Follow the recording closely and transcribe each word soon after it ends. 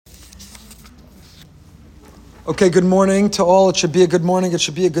Okay, good morning to all. It should be a good morning. It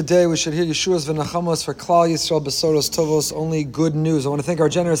should be a good day. We should hear Yeshua's v'nachamos for Klal Yisrael Besoros Tovos. Only good news. I want to thank our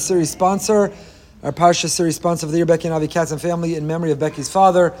generous series sponsor, our Parsha series sponsor of the year, Becky and Avi Katz and family, in memory of Becky's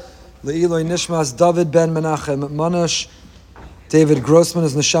father, Le'iloi Nishmas David ben Menachem Manash. David Grossman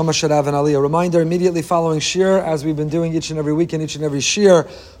is Neshama Sharav and Ali. A reminder, immediately following Shir, as we've been doing each and every week and each and every Shir,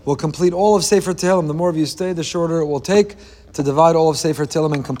 we'll complete all of Sefer Tehillim. The more of you stay, the shorter it will take to divide all of Sefer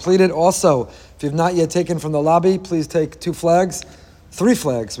Tehillim and complete it. Also, if you've not yet taken from the lobby, please take three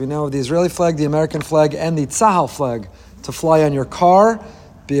flags. We now have the Israeli flag, the American flag, and the Tzahal flag to fly on your car.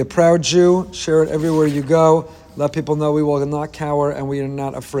 Be a proud Jew. Share it everywhere you go. Let people know we will not cower and we are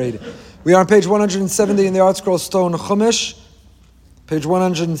not afraid. We are on page 170 in the Art Scroll Stone Chumash. Page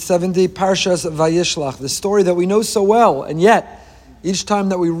 170, Parshas Vayishlach, the story that we know so well, and yet, each time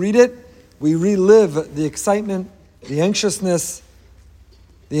that we read it, we relive the excitement, the anxiousness,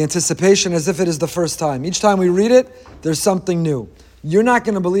 the anticipation as if it is the first time. Each time we read it, there's something new. You're not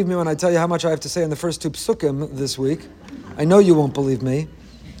going to believe me when I tell you how much I have to say in the first two psukim this week. I know you won't believe me.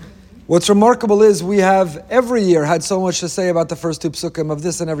 What's remarkable is we have every year had so much to say about the first two psukim of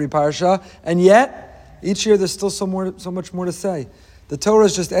this and every parsha, and yet, each year there's still so much more to say. The Torah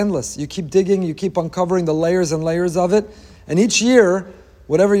is just endless. You keep digging, you keep uncovering the layers and layers of it. And each year,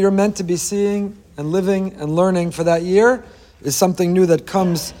 whatever you're meant to be seeing and living and learning for that year is something new that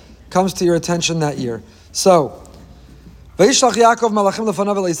comes to your attention that year. So, Vayishlach Yaakov Malachim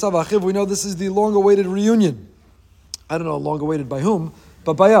Lefanav El Esav Achiv. We know this is the long-awaited reunion. I don't know, long-awaited by whom,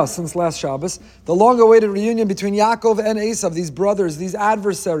 but by us since last Shabbos. The long-awaited reunion between Yaakov and Esav, these brothers, these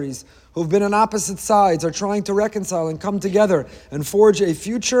adversaries, who've been on opposite sides, are trying to reconcile and come together and forge a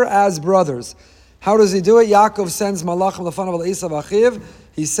future as brothers. How does he do it? Yaakov sends malachim lefanav Esav achiv.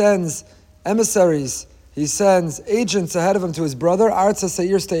 He sends emissaries. He sends agents ahead of him to his brother, Arza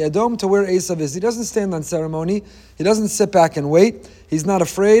Seir Stei Edom, to where Esav is. He doesn't stand on ceremony. He doesn't sit back and wait. He's not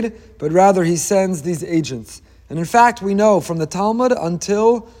afraid, but rather he sends these agents. And in fact, we know from the Talmud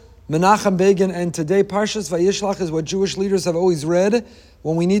until Menachem Begin and today, Parshas Vayishlach is what Jewish leaders have always read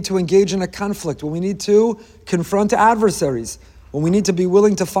when we need to engage in a conflict, when we need to confront adversaries, when we need to be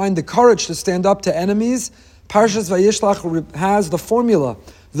willing to find the courage to stand up to enemies. Parshas Vayishlach has the formula,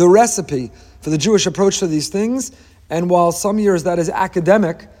 the recipe for the Jewish approach to these things. And while some years that is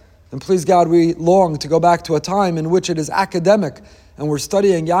academic, and please God, we long to go back to a time in which it is academic, and we're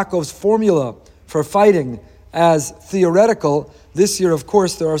studying Yaakov's formula for fighting as theoretical, this year, of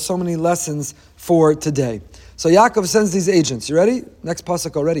course, there are so many lessons for today. So Yaakov sends these agents. You ready? Next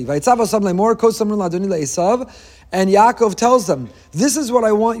pasuk already. And Yaakov tells them, this is what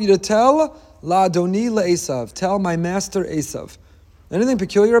I want you to tell La'adoni le'esav. Tell my master Esav. Anything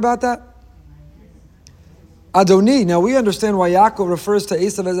peculiar about that? Adoni. Now we understand why Yaakov refers to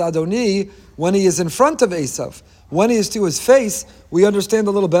Esav as Adoni when he is in front of Esav. When he is to his face, we understand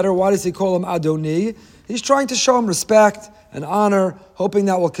a little better. Why does he call him Adoni? He's trying to show him respect and honor, hoping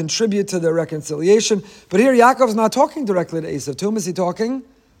that will contribute to their reconciliation. But here Yaakov's not talking directly to Esav. To whom is he talking?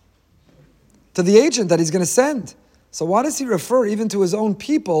 To the agent that he's going to send. So why does he refer even to his own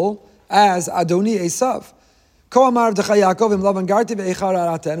people as Adoni Esav?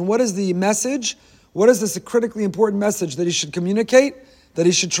 And what is the message? What is this critically important message that he should communicate? That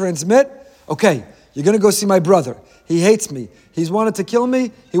he should transmit? Okay, you're going to go see my brother. He hates me. He's wanted to kill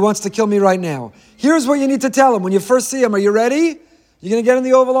me. He wants to kill me right now. Here's what you need to tell him. When you first see him, are you ready? You're going to get in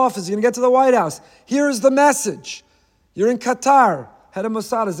the Oval Office. You're going to get to the White House. Here's the message. You're in Qatar. Head of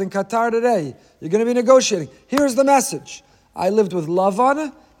Mossad is in Qatar today. You're going to be negotiating. Here's the message. I lived with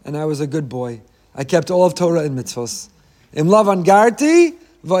Lavan, and I was a good boy. I kept all of Torah and mitzvos. Im Lavan garti,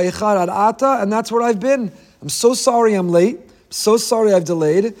 vayichar ad ata, and that's where I've been. I'm so sorry I'm late. I'm so sorry I've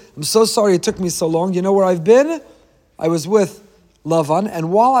delayed. I'm so sorry it took me so long. You know where I've been? I was with Lavan,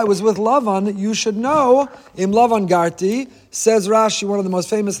 and while I was with Lavan, you should know, Im Lavan Garti, says Rashi, one of the most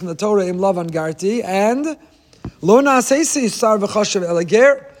famous in the Torah, Im Lavan Garti, and Lo na'asesi sar v'chashav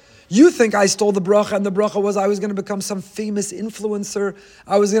elager. You think I stole the bracha, and the bracha was I was going to become some famous influencer,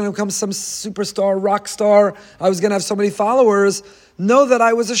 I was going to become some superstar, rock star, I was going to have so many followers. Know that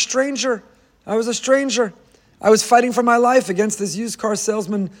I was a stranger. I was a stranger. I was fighting for my life against this used car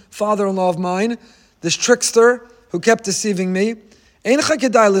salesman father-in-law of mine, this trickster who kept deceiving me. It's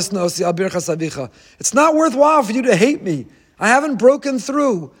not worthwhile for you to hate me. I haven't broken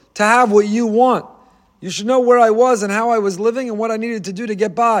through to have what you want. You should know where I was and how I was living and what I needed to do to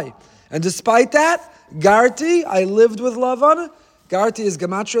get by. And despite that, Garti, I lived with Lavan. Garti is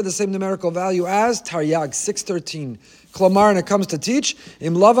Gematria, the same numerical value as Taryag, 613. Klamar, and it comes to teach,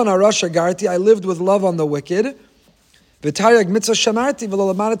 Im Lavan Arasha Garti, I lived with Lavan the wicked. V'Taryag mitzvah shamarti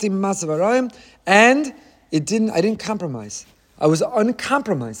v'lo lamanati ma'asav harayim, and I didn't compromise. I was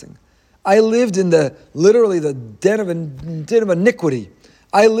uncompromising. I lived in literally the den of iniquity.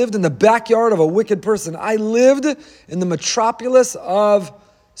 I lived in the backyard of a wicked person. I lived in the metropolis of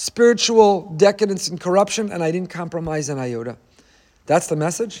spiritual decadence and corruption, and I didn't compromise an iota. That's the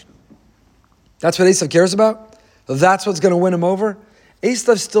message. That's what Esav cares about. That's what's going to win him over.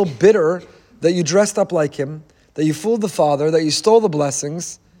 Esav's still bitter that you dressed up like him, that you fooled the father, that you stole the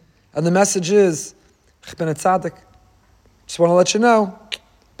blessings, and the message is, Ich bin a tzaddik. Just want to let you know,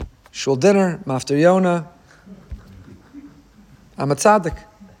 shul dinner, mafter Yona, I'm a tzaddik.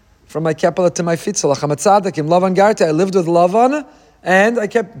 From my keppela to my fitzalach, I'm a tzaddik. In Lavan Garti, I lived with Lavan, and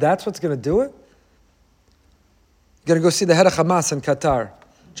that's what's going to do it? Going to go see the head of Hamas in Qatar.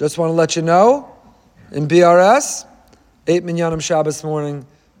 Just want to let you know, in BRS, 8 minyanim Shabbos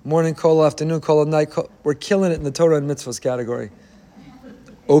morning kol, afternoon kol, night kol. We're killing it in the Torah and mitzvahs category.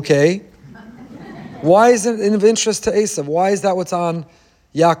 Okay. Why is it of interest to Esav? Why is that what's on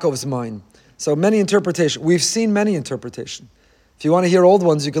Yaakov's mind? So many interpretations. We've seen many interpretations. If you want to hear old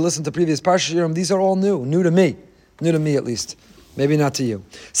ones, you can listen to previous Parsha Shirim. These are all new to me at least. Maybe not to you.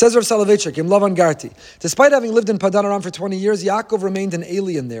 Says Rav Soloveitchik, in Lavan Garti. Despite having lived in Padan Aram for 20 years, Yaakov remained an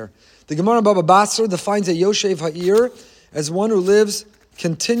alien there. The Gemara in Baba Basra defines a Yoshev Ha'ir as one who lives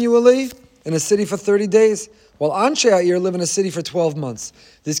continually in a city for 30 days, while Anshe Ha'ir live in a city for 12 months.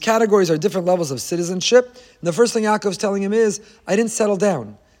 These categories are different levels of citizenship. And the first thing Yaakov's telling him is, I didn't settle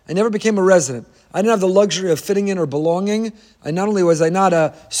down. I never became a resident. I didn't have the luxury of fitting in or belonging. Not only was I not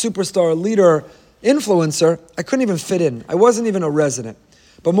a superstar leader, influencer, I couldn't even fit in. I wasn't even a resident.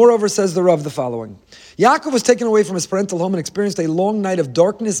 But moreover, says the Rav, the following. Yaakov was taken away from his parental home and experienced a long night of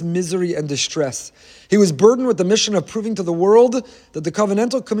darkness, misery, and distress. He was burdened with the mission of proving to the world that the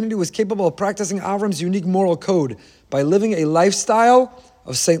covenantal community was capable of practicing Avram's unique moral code by living a lifestyle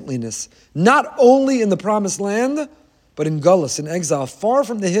of saintliness, not only in the promised land, but in Gullus, in exile, far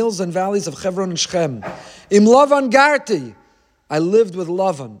from the hills and valleys of Hebron and Shechem. Im Lavan Garti, I lived with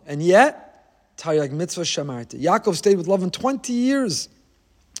Lavan, and yet, Taryag Mitzvah Shamarti. Yaakov stayed with Lavan 20 years.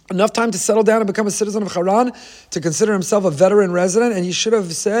 Enough time to settle down and become a citizen of Haran, to consider himself a veteran resident, and he should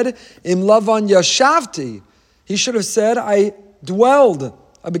have said, Im Lavan Yashavti. He should have said, I dwelled,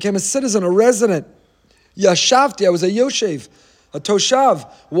 I became a citizen, a resident. Yashavti, I was a Yoshev, a Toshav.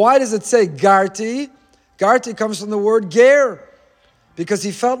 Why does it say Garti? Garti comes from the word ger, because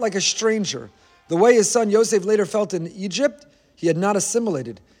he felt like a stranger. The way his son Yosef later felt in Egypt, he had not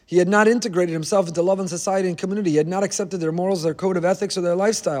assimilated. He had not integrated himself into Lavan's society and community. He had not accepted their morals, their code of ethics, or their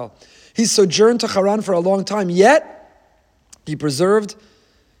lifestyle. He sojourned to Haran for a long time, yet he preserved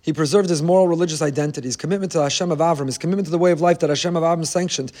his moral religious identity, his commitment to Hashem of Avram, his commitment to the way of life that Hashem of Avram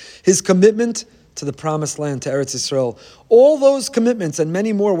sanctioned, his commitment to the promised land, to Eretz Yisrael. All those commitments and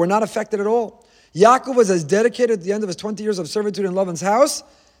many more were not affected at all. Yaakov was as dedicated at the end of his 20 years of servitude in Lavan's house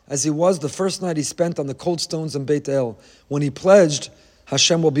as he was the first night he spent on the cold stones in Beit El, when he pledged,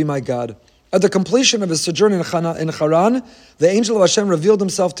 Hashem will be my God. At the completion of his sojourn in Haran, the angel of Hashem revealed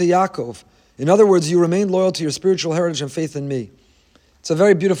himself to Yaakov. In other words, you remain loyal to your spiritual heritage and faith in me. It's a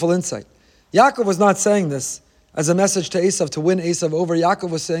very beautiful insight. Yaakov was not saying this as a message to Esav to win Esav over. Yaakov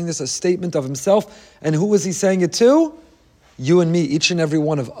was saying this as a statement of himself. And who was he saying it to? You and me, each and every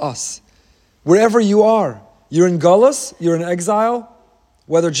one of us. Wherever you are, you're in Gullus, you're in exile,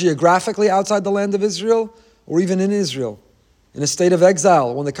 whether geographically outside the land of Israel or even in Israel, in a state of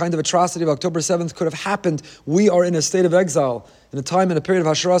exile, when the kind of atrocity of October 7th could have happened. We are in a state of exile, in a time, in a period of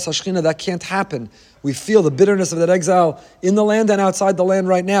Hasharas Hashchina, that can't happen. We feel the bitterness of that exile in the land and outside the land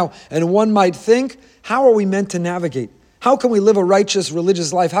right now. And one might think, how are we meant to navigate? How can we live a righteous,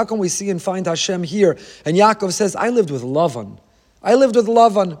 religious life? How can we see and find Hashem here? And Yaakov says, I lived with Lavan.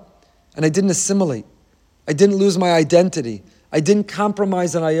 And I didn't assimilate. I didn't lose my identity. I didn't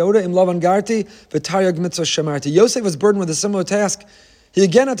compromise an iota. Im Lavan Garti, v'taryag mitzvah shamarti. Yosef was burdened with a similar task. He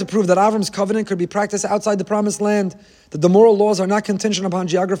again had to prove that Avram's covenant could be practiced outside the promised land, that the moral laws are not contingent upon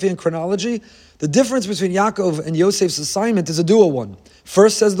geography and chronology. The difference between Yaakov and Yosef's assignment is a dual one.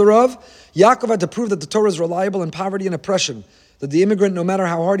 First, says the Rav, Yaakov had to prove that the Torah is reliable in poverty and oppression, that the immigrant, no matter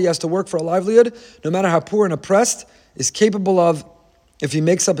how hard he has to work for a livelihood, no matter how poor and oppressed, is capable of, if he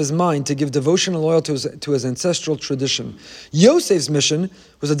makes up his mind, to give devotion and loyalty to his ancestral tradition. Yosef's mission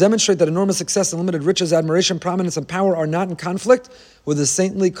was to demonstrate that enormous success and limited riches, admiration, prominence, and power are not in conflict with a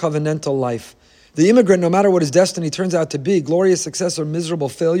saintly covenantal life. The immigrant, no matter what his destiny turns out to be, glorious success or miserable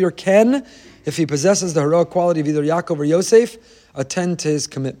failure, can, if he possesses the heroic quality of either Yaakov or Yosef, attend to his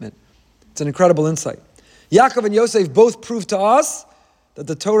commitment. It's an incredible insight. Yaakov and Yosef both prove to us that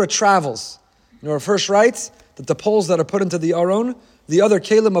the Torah travels. Our first writes that the poles that are put into the Aron, the other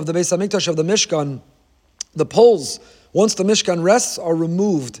kelim of the Beis HaMikdash of the Mishkan, The poles, once the Mishkan rests, are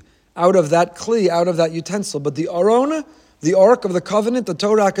removed out of that kli, out of that utensil. But the Aron, the Ark of the Covenant, the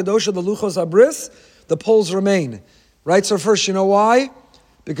Torah HaKadosha, the Luchos HaBris, the poles remain. Right? So first, you know why?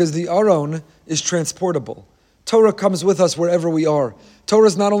 Because the Aron is transportable. Torah comes with us wherever we are. Torah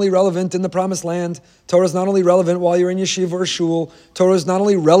is not only relevant in the Promised Land. Torah is not only relevant while you're in yeshiva or shul. Torah is not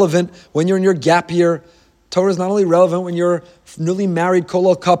only relevant when you're in your gap year. Torah is not only relevant when you're newly married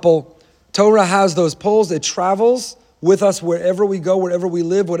kolol couple. Torah has those poles. It travels with us wherever we go, wherever we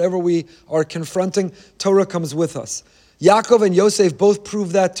live, whatever we are confronting. Torah comes with us. Yaakov and Yosef both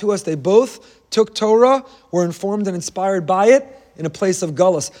proved that to us. They both took Torah, were informed and inspired by it in a place of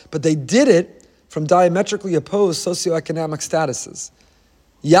gullus. But they did it from diametrically opposed socioeconomic statuses.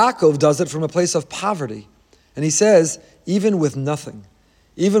 Yaakov does it from a place of poverty. And he says, even with nothing,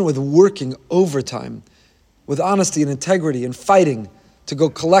 even with working overtime, with honesty and integrity and fighting to go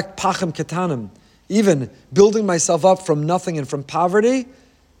collect pachim ketanim, even building myself up from nothing and from poverty,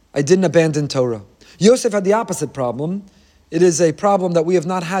 I didn't abandon Torah. Yosef had the opposite problem. It is a problem that we have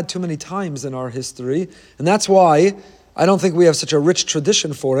not had too many times in our history. And that's why I don't think we have such a rich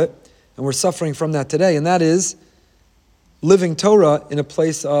tradition for it. And we're suffering from that today. And that is living Torah in a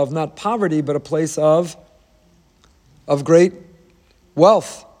place of not poverty, but a place of great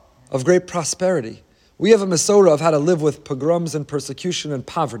wealth, of great prosperity. We have a Masorah of how to live with pogroms and persecution and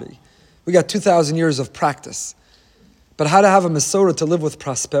poverty. We got 2,000 years of practice. But how to have a Masorah to live with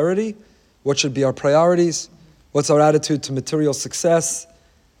prosperity? What should be our priorities? What's our attitude to material success?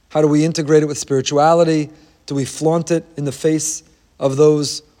 How do we integrate it with spirituality? Do we flaunt it in the face of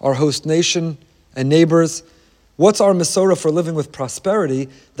those, our host nation and neighbors? What's our Masorah for living with prosperity?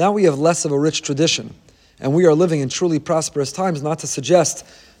 Now we have less of a rich tradition. And we are living in truly prosperous times, not to suggest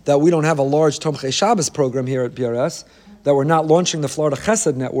that we don't have a large Tomchei Shabbos program here at BRS, that we're not launching the Florida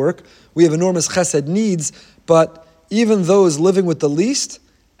Chesed Network. We have enormous Chesed needs, but even those living with the least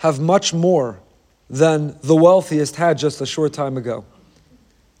have much more than the wealthiest had just a short time ago.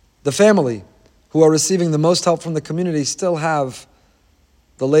 The family who are receiving the most help from the community still have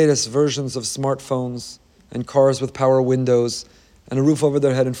the latest versions of smartphones and cars with power windows and a roof over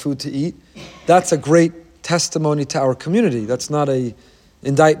their head and food to eat. That's a great testimony to our community. That's not an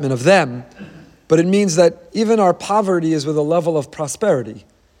indictment of them, but it means that even our poverty is with a level of prosperity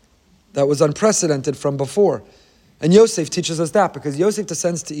that was unprecedented from before. And Yosef teaches us that, because Yosef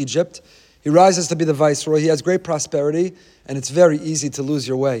descends to Egypt, he rises to be the viceroy, he has great prosperity, and it's very easy to lose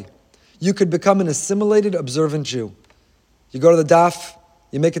your way. You could become an assimilated, observant Jew. You go to the daf,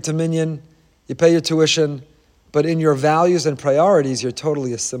 you make it to minyan, you pay your tuition, but in your values and priorities, you're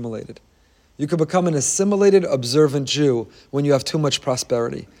totally assimilated. You could become an assimilated, observant Jew when you have too much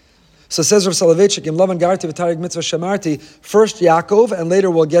prosperity. So says Rav Soloveitchik, Im Lavan Garti v'Taryag Mitzvah Shamarti, first Yaakov, and later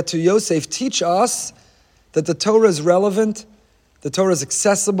we'll get to Yosef, teach us that the Torah is relevant, the Torah is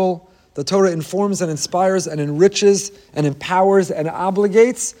accessible, the Torah informs and inspires and enriches and empowers and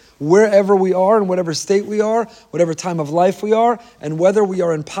obligates wherever we are, in whatever state we are, whatever time of life we are, and whether we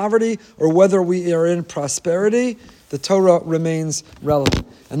are in poverty or whether we are in prosperity, the Torah remains relevant.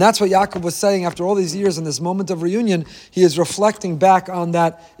 And that's what Yaakov was saying after all these years in this moment of reunion. He is reflecting back on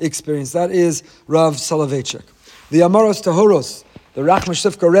that experience. That is Rav Soloveitchik. The Amaros Tahoros, the Rachmash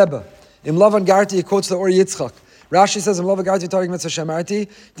Sifka Rebbe, Im Lavan Garti, he quotes the Or Yitzchak. Rashi says, Im Lavan Garti v'Taryag Mitzvah Shamarti,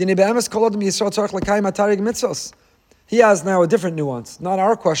 Dini be'emes kol adam Yisrael tzarich l'kayim ha'taryag mitzvos. He has now a different nuance. Not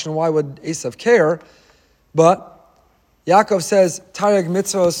our question, why would Esav care? But Yaakov says, Taryag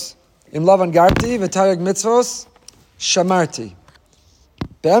mitzvos, Im Lavan Garti v'Taryag mitzvos Shamarti.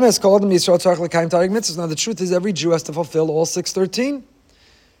 Be'emes kol adam Yisrael tzarich l'kayim taryag mitzvos. Now the truth is, every Jew has to fulfill all 613.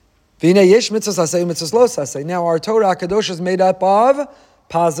 V'hinei yesh mitzvos aseh mitzvos lo aseh. Now our Torah HaKadosh is made up of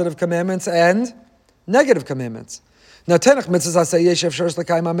positive commandments and negative commandments. Now, Tenach mitzvahs say yeshev shors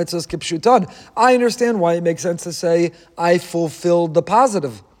l'kayim mitzvahs kipshutan. I understand why it makes sense to say I fulfilled the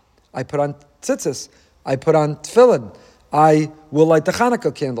positive. I put on tzitzis. I put on tefillin. I will light the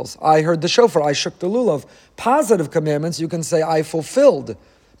Hanukkah candles. I heard the shofar. I shook the lulav. Positive commandments you can say I fulfilled.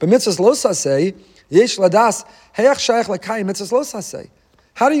 But mitzvahs lo saseh yesh ladas heyach shayach l'kayim mitzvahs lo saseh.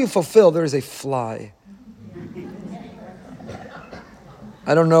 How do you fulfill? There is a fly.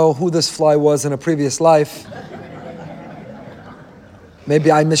 I don't know who this fly was in a previous life.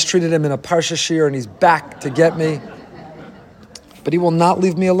 Maybe I mistreated him in a Parsha Shir and he's back to get me. But he will not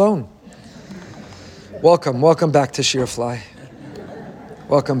leave me alone. Welcome back to Shir Fly.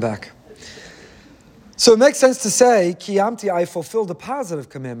 Welcome back. So it makes sense to say, Kiyamti, I fulfilled a positive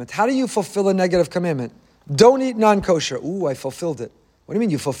commandment. How do you fulfill a negative commandment? Don't eat non-kosher. Ooh, I fulfilled it. What do you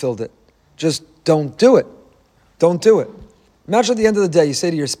mean you fulfilled it? Just don't do it. Don't do it. Imagine at the end of the day, you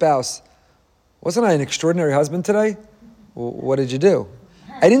say to your spouse, Wasn't I an extraordinary husband today? What did you do?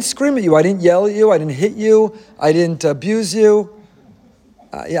 I didn't scream at you. I didn't yell at you. I didn't hit you. I didn't abuse you.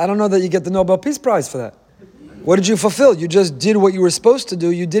 I don't know that you get the Nobel Peace Prize for that. What did you fulfill? You just did what you were supposed to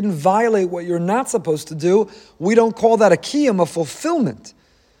do. You didn't violate what you're not supposed to do. We don't call that a kiyum, a fulfillment.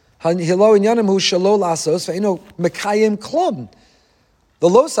 The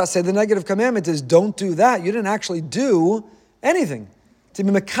losas say the negative commandment is don't do that. You didn't actually do anything. To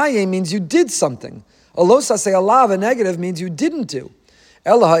be mekayim means you did something. A losas say alav, a negative, means you didn't do.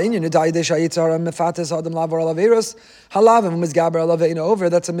 Over, that's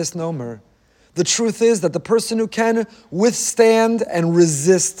a misnomer. The truth is that the person who can withstand and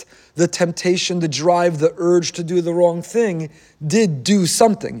resist the temptation, the drive, the urge to do the wrong thing, did do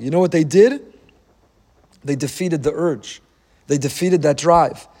something. You know what they did? They defeated the urge. They defeated that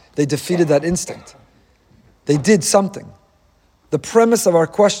drive. They defeated that instinct. They did something. The premise of our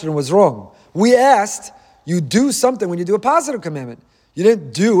question was wrong. We asked, you do something when you do a positive commandment. You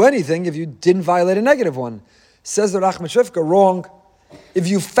didn't do anything if you didn't violate a negative one. Says the Rachman Shvifka, wrong. If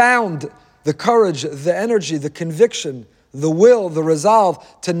you found the courage, the energy, the conviction, the will, the resolve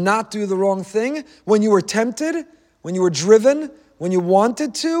to not do the wrong thing, when you were tempted, when you were driven, when you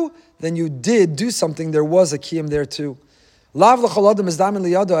wanted to, then you did do something. There was a kiyum there too. Lav l'chol adam izdamin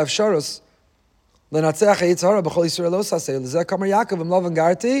liyado afsharus lenatzeach hayitzhara b'chol yisrael osasei l'zeh kamar Yaakov imlav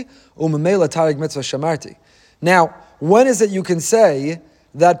angarti umemela tarig mitzvah shamarti. Now, when is it you can say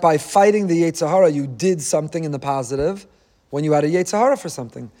that by fighting the Yetzer Hara you did something in the positive when you had a Yetzer Hara for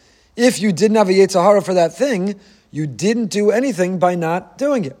something? If you didn't have a Yetzer Hara for that thing, you didn't do anything by not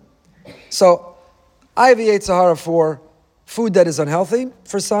doing it. So, I have a Yetzer Hara for food that is unhealthy,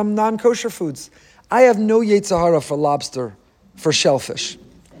 for some non-kosher foods. I have no Yetzer Hara for lobster, for shellfish.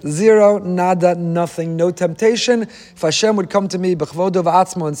 Zero, nada, nothing, no temptation. If Hashem would come to me, b'chvodo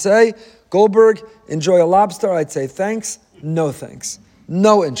v'atzmo, and say, Goldberg, enjoy a lobster, I'd say thanks, no thanks.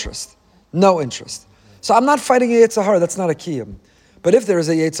 No interest. No interest. So I'm not fighting a Yetzer Hara, that's not a kiyum. But if there is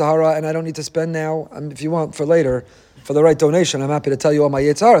a Yetzer Hara, and I don't need to spend now, if you want for later, for the right donation, I'm happy to tell you all my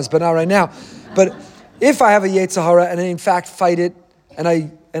Yetzer Haras, but not right now. But if I have a Yetzer Hara, and I in fact fight it, and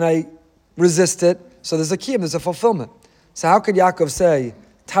I resist it, so there's a kiyum, there's a fulfillment. So how could Yaakov say,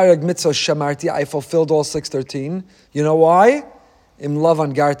 Tareg mitzvah shamarti, I fulfilled all 613? You know why? Im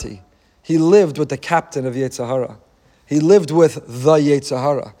lavan garti. He lived with the captain of Yetzer Hara. He lived with the Yetzer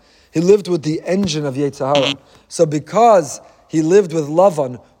Hara. He lived with the engine of Yetzer Hara. So because he lived with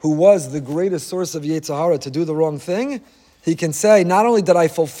Lavan, who was the greatest source of Yetzer Hara to do the wrong thing, he can say, not only did I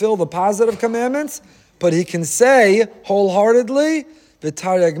fulfill the positive commandments, but he can say wholeheartedly,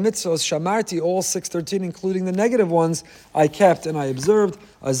 V'tareg mitzvos shamarti, all 613, including the negative ones, I kept and I observed.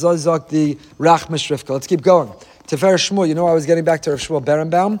 Azazak the Rach Mishrifka. Let's keep going. Tefer Shmuel, you know I was getting back to Rav Shmuel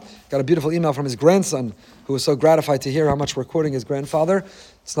Berenbaum. Got a beautiful email from his grandson, who was so gratified to hear how much we're quoting his grandfather.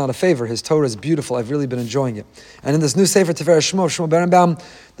 It's not a favor. His Torah is beautiful. I've really been enjoying it. And in this new Sefer Tefer Shmuel Berenbaum,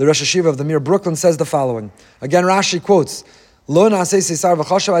 the Rosh Hashiva of the Mir Brooklyn says the following. Again, Rashi quotes, Lo na'aseh sisar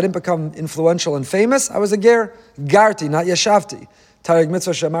v'chashav, I didn't become influential and famous. I was a ger, garti, not yashavti. Tareg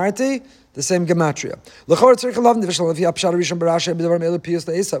mitzvah shamarti, the same gematria.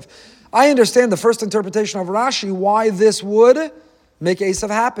 I understand the first interpretation of Rashi, why this would make Esav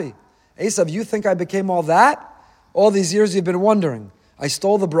happy. Esav, you think I became all that? All these years you've been wondering. I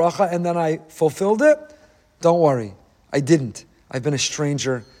stole the bracha and then I fulfilled it? Don't worry, I didn't. I've been a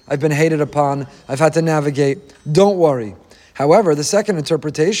stranger. I've been hated upon. I've had to navigate. Don't worry. However, the second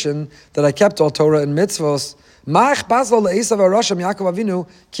interpretation, that I kept all Torah and mitzvos, what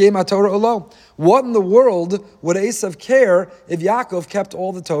in the world would Esav care if Yaakov kept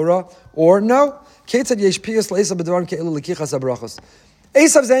all the Torah or no?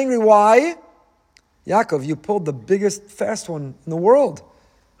 Esav's angry. Why? Yaakov, you pulled the biggest fast one in the world.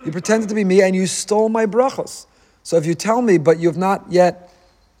 You pretended to be me and you stole my brachos. So if you tell me, but you've not yet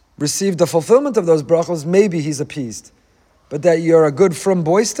received the fulfillment of those brachos, maybe he's appeased. But that you're a good frum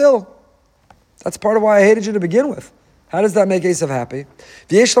boy still, that's part of why I hated you to begin with. How does that make Esav happy?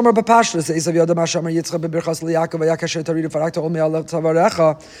 Rashi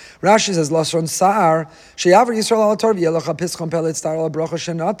says, Lashon Sa'ar, She'avar Yisrael al Torah v'yelecha pischon pelet star al bracha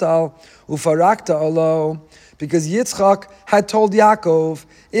shenatal ufarakta olo. Because Yitzchak had told Yaakov,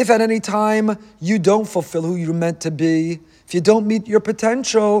 if at any time you don't fulfill who you're meant to be, if you don't meet your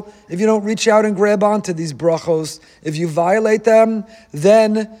potential, if you don't reach out and grab onto these brachos, if you violate them,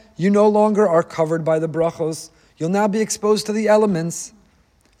 then you no longer are covered by the brachos. You'll now be exposed to the elements.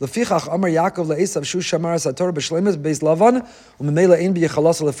 Lefichach Amar Yaakov le'esav shu shamar sator b'shleimus beis Lavan u'memela ein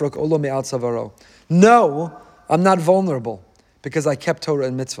b'yechalasa lefrok olo me'al tzavaro. No, I'm not vulnerable because I kept Torah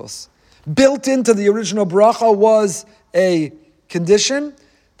and mitzvos. Built into the original bracha was a condition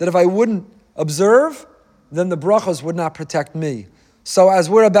that if I wouldn't observe, then the brachos would not protect me. So as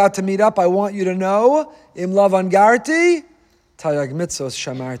we're about to meet up, I want you to know, im lav angarti, tayag mitzvos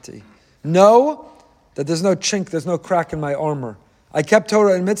shamarti. Know that there's no chink, there's no crack in my armor. I kept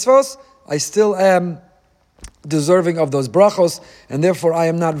Torah and mitzvos, I still am deserving of those brachos, and therefore I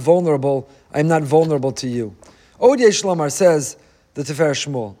am not vulnerable. I am not vulnerable to you. Odiyeh Shlomar says the Tifer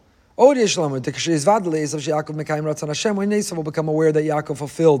Shmuel. Odiyeh Shlomar, when Esav will become aware that Yaakov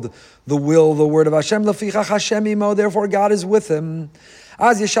fulfilled the will, the word of Hashem, therefore God is with him.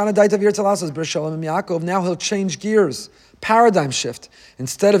 Now he'll change gears, paradigm shift.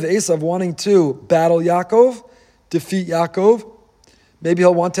 Instead of Esav wanting to battle Yaakov, defeat Yaakov, maybe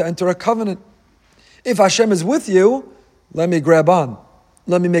he'll want to enter a covenant. If Hashem is with you, let me grab on.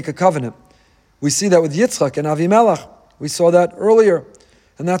 Let me make a covenant. We see that with Yitzchak and Avimelech. We saw that earlier.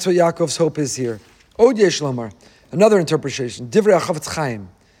 And that's what Yaakov's hope is here. Odiyeh Shlomar. Another interpretation. Divrei HaChavetz Chaim. You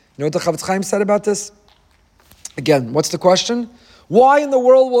know what the Chavetz Chaim said about this? Again, what's the question? Why in the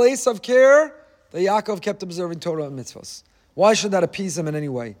world will Esav care that Yaakov kept observing Torah and mitzvahs? Why should that appease him in any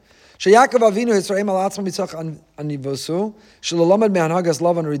way? Yaakov Avinu Yisrael al atzmo mitzach anivosu shelo lamed me'anhagas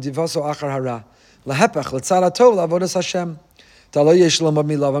lavan ridivaso achar hara lahepech letzad hatov la'avodas Hashem ta'lo yesh lamed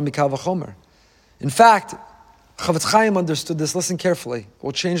milavan mikal v'chomer. In fact, Chavetz Chaim understood this. Listen carefully. It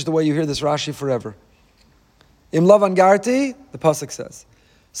will change the way you hear this Rashi forever. Im lavan garti, the pasuk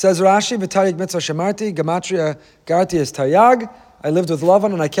says Rashi v'taryag mitzvah shemarti gematria garti is taryag. I lived with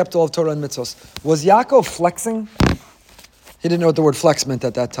Lavan and I kept all of Torah and mitzvahs. Was Yaakov flexing? He didn't know what the word flex meant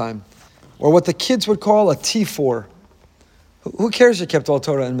at that time. Or what the kids would call a T4. Who cares you kept all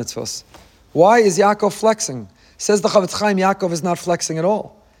Torah and mitzvahs? Why is Yaakov flexing? Says the Chavetz Chaim, Yaakov is not flexing at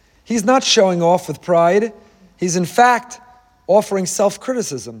all. He's not showing off with pride. He's in fact offering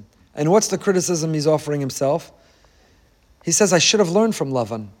self-criticism. And what's the criticism he's offering himself? He says, I should have learned from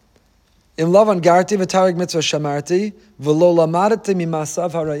Lavan. In Lavan garti v'tarig mitzvah shamarti v'lo lamadati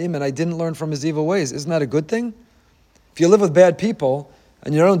mimasav haraim, and I didn't learn from his evil ways. Isn't that a good thing? If you live with bad people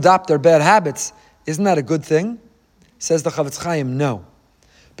and you don't adopt their bad habits, isn't that a good thing? Says the Chavetz Chaim, no.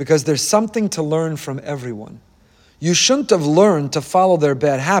 Because there's something to learn from everyone. You shouldn't have learned to follow their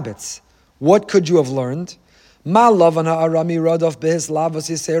bad habits. What could you have learned? Ma lavan ha'arami radaf behis lavas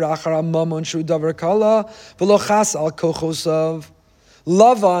yiseir achar mamon shu davar kala v'lo chas al kochosav.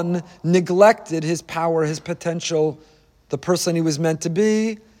 Lavan neglected his power, his potential, the person he was meant to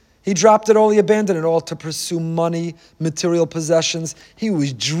be. He dropped it all, he abandoned it all to pursue money, material possessions. He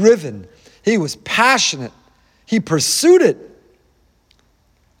was driven. He was passionate. He pursued it.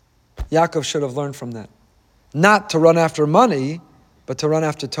 Yaakov should have learned from that. Not to run after money, but to run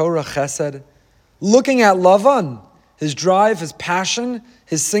after Torah, chesed. Looking at Lavan, his drive, his passion,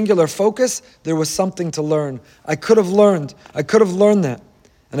 his singular focus, there was something to learn. I could have learned that.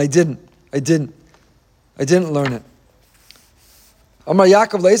 And I didn't learn it. Amar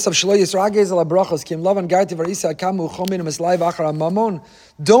Yaakov le'esav shelo yisragez al brachos kim lavan garti v'risa kamu chomin mislay v'achar mamon.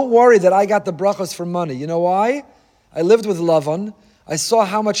 Don't worry that I got the brachos for money. You know why? I lived with Lavan. I saw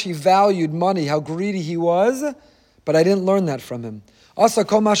how much he valued money, how greedy he was, but I didn't learn that from him. Also,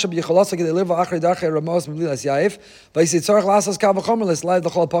 kol masha b'yicholasa kedei live v'achar darchei ramos m'bli las yaif v'yisi tzorach lasas kav v'chomer l'slayv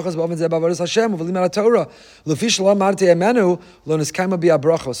l'chol pachas b'oven zeh b'avodas Hashem u'v'lim al Torah l'fi shalom marti emenu lo niskayma b'ya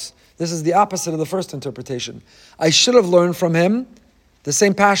brachos. This is the opposite of the first interpretation. I should have learned from him the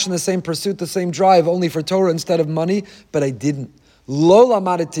same passion, the same pursuit, the same drive, only for Torah instead of money, but I didn't. Lo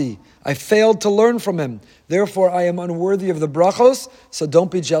lamadati. I failed to learn from him. Therefore, I am unworthy of the brachos, so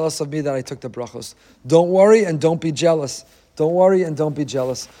don't be jealous of me that I took the brachos. Don't worry and don't be jealous. Don't worry and don't be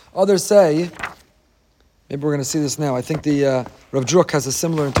jealous. Others say, maybe we're going to see this now. I think the Rav Druk has a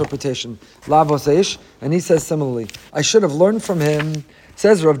similar interpretation. Lavos eish, and he says similarly. I should have learned from him,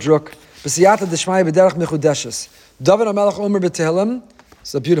 says Rav Druk, b'siyata d'shmaya b'derech mechudeshes. David HaMelech Omer b'Tehillim.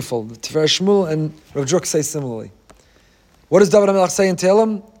 So beautiful. The Tifer Shmuel and Rav Druk say similarly. What does David HaMelech say in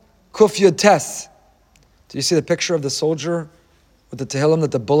Tehillim? Kuf Yud Tes. Do you see the picture of the soldier with the Tehillim,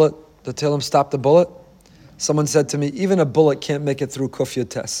 that the Tehillim stopped the bullet? Someone said to me, even a bullet can't make it through Kuf Yud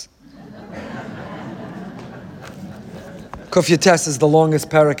Tes. Kuf Yud Tes is the longest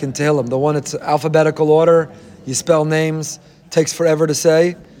parak in Tehillim. The one it's alphabetical order, you spell names, takes forever to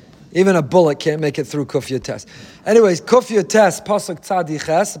say. Even a bullet can't make it through Kuf Yud Tes. Anyways, Kuf Yud Tes, Pasuk Tzadi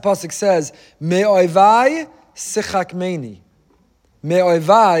Ches, the Pasuk says, Me'oivai sichak meni.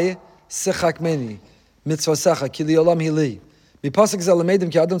 Me'oivai sichak meni. Mitzvosecha, ki li'olam hili. Mipasuk zel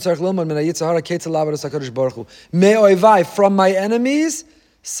lemedim ki adam tzarech lilmod min hayitzahara ketzel lavadas HaKadosh Baruch Hu. Me'oivai, from my enemies,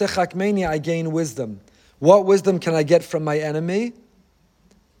 sichak meni, I gain wisdom. What wisdom can I get from my enemy?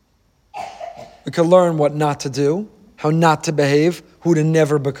 We can learn what not to do, how not to behave, who to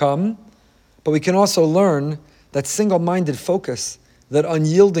never become. But we can also learn that single-minded focus, that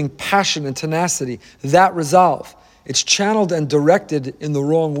unyielding passion and tenacity, that resolve. It's channeled and directed in the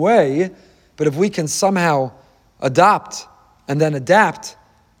wrong way, but if we can somehow adopt and then adapt,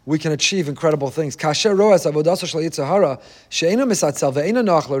 we can achieve incredible things. When you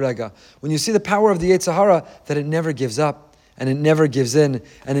see the power of the Yetzer Hara, that it never gives up, and it never gives in,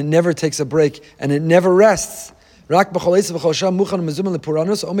 and it never takes a break, and it never rests.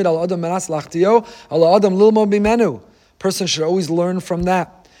 Person should always learn from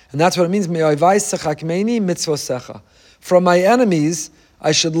that. And that's what it means. From my enemies,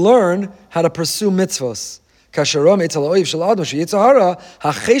 I should learn how to pursue mitzvos. Look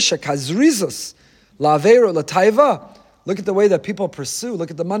at the way that people pursue. Look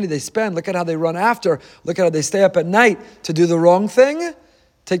at the money they spend. Look at how they run after. Look at how they stay up at night to do the wrong thing.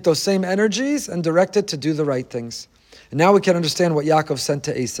 Take those same energies and direct it to do the right things. And now we can understand what Yaakov sent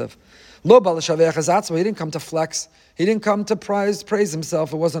to Esav. He didn't come to flex. He didn't come to praise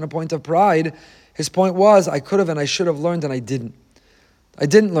himself. It wasn't a point of pride. His point was, I could have and I should have learned and I didn't. I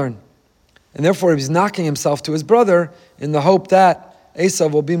didn't learn. And therefore, he's knocking himself to his brother in the hope that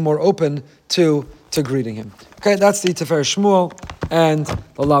Esav will be more open to greeting him. Okay, that's the Tefer Shmuel and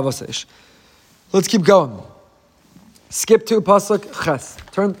the Lavos Ish. Let's keep going. Skip to Pasuk Ches.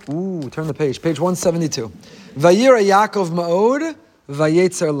 Turn the page. Page 172. Vayira Yaakov Ma'od,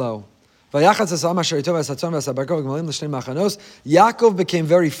 Vayetzer Lo. Yaakov became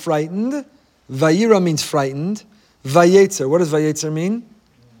very frightened. Vayira means frightened. Vayetzer. What does Vayetzer mean?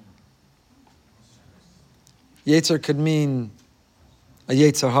 Yetzer could mean a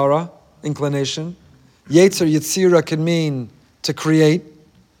Yetzer Hara, inclination. Yetzer, Yetzira could mean to create.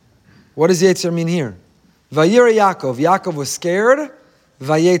 What does Yetzer mean here? Vayira Yaakov. Yaakov was scared.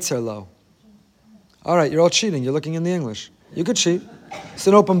 Vayetzer Lo. All right, you're all cheating. You're looking in the English. You could cheat. It's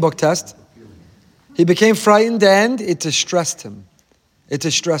an open book test. He became frightened and it distressed him. It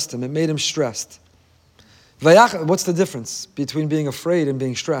distressed him. It made him stressed. What's the difference between being afraid and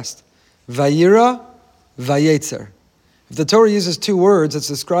being stressed? Vayira, Vayetzer. If the Torah uses two words, it's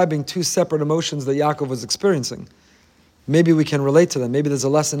describing two separate emotions that Yaakov was experiencing. Maybe we can relate to them. Maybe there's a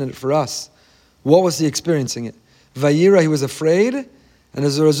lesson in it for us. What was he experiencing it? Vayira, he was afraid, and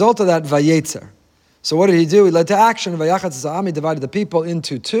as a result of that, Vayetzer. So what did he do? He led to action. Vayachatz ha'am, he divided the people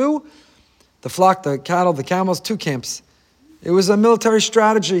into two. The flock, the cattle, the camels, two camps. It was a military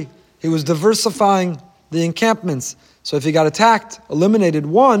strategy. He was diversifying the encampments. So if he got attacked, eliminated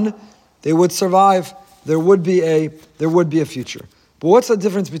one, they would survive. There would be a future. But what's the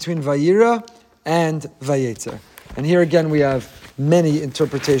difference between Vayira and Vayetzer? And here again we have many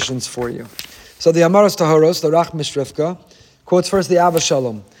interpretations for you. So the Amaros Taharos, the Rach Mishrifka, quotes first the Abba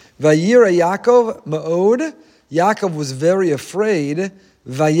Shalom. Vayira Yaakov Ma'od. Yaakov was very afraid.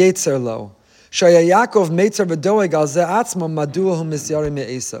 Vayetzer Lo. Shaya Yaakov Meitzer v'doeg al ze atzmo maduahu misyari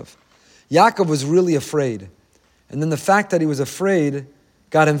me'esav. Yaakov was really afraid. And then the fact that he was afraid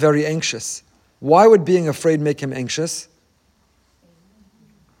got him very anxious. Why would being afraid make him anxious?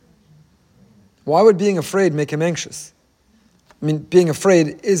 Why would being afraid make him anxious? I mean, being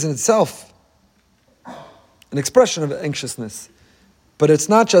afraid is in itself an expression of anxiousness. But it's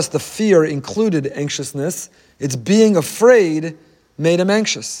not just the fear included anxiousness, it's being afraid made him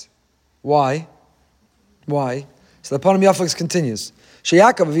anxious. Why? Why? So the Panim Yaflex continues.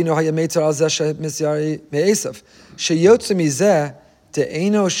 Sheyakov avinu hayameitzer al zeh misyari me'esav. Sheyotze mizeh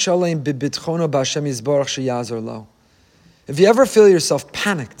te'eno shalem bibitchono b'Hashem yizborach sheyazor lo. If you ever feel yourself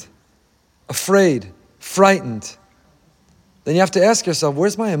panicked, afraid, frightened, then you have to ask yourself,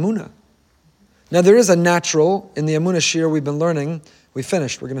 where's my emunah? Now there is a natural, in the emunah shir we've been learning, we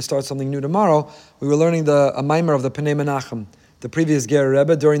finished, we're going to start something new tomorrow. We were learning a maimer of the Pnei Menachem, the previous Ger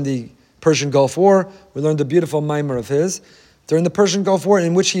Rebbe, during the Persian Gulf War. We learned a beautiful maimer of his during the Persian Gulf War,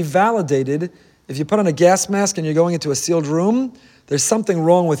 in which he validated, if you put on a gas mask and you're going into a sealed room, there's something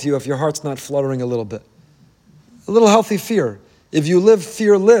wrong with you if your heart's not fluttering a little bit. A little healthy fear. If you live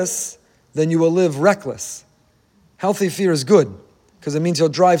fearless, then you will live reckless. Healthy fear is good, because it means you'll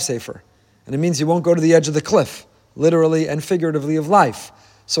drive safer. And it means you won't go to the edge of the cliff, literally and figuratively, of life.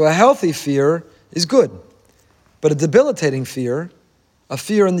 So a healthy fear is good. But a debilitating fear, a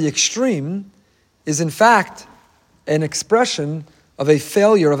fear in the extreme, is in fact an expression of a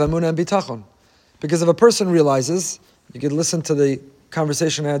failure of emunah and bitachon. Because if a person realizes, you could listen to the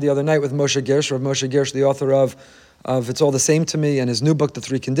conversation I had the other night with Moshe Gersh, Rav Moshe Gersh, the author of It's All the Same to Me, and his new book, The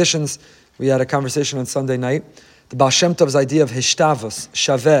Three Conditions. We had a conversation on Sunday night. The Baal Shem Tov's idea of hishtavus,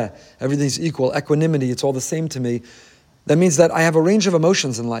 shaveh, everything's equal, equanimity, it's all the same to me. That means that I have a range of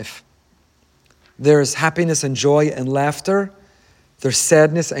emotions in life. There's happiness and joy and laughter. There's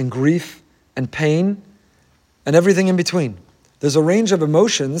sadness and grief and pain and everything in between. There's a range of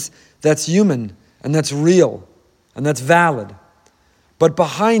emotions that's human and that's real and that's valid. But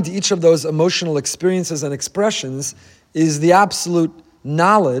behind each of those emotional experiences and expressions is the absolute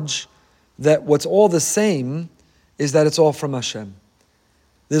knowledge that what's all the same is that it's all from Hashem.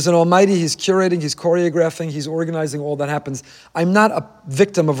 There's an Almighty, He's curating, He's choreographing, He's organizing all that happens. I'm not a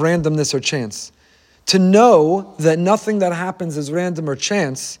victim of randomness or chance. To know that nothing that happens is random or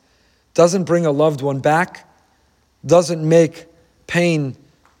chance doesn't bring a loved one back, doesn't make pain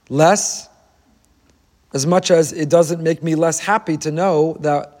less, as much as it doesn't make me less happy to know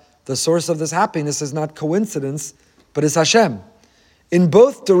that the source of this happiness is not coincidence, but is Hashem. In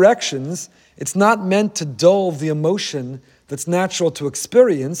both directions, it's not meant to dull the emotion that's natural to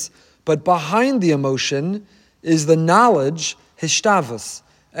experience, but behind the emotion is the knowledge, hishtavus,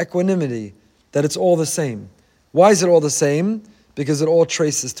 equanimity, that it's all the same. Why is it all the same? Because it all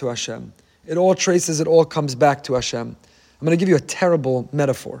traces to Hashem. It all comes back to Hashem. I'm going to give you a terrible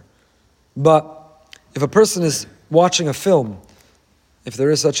metaphor. But if a person is watching a film, if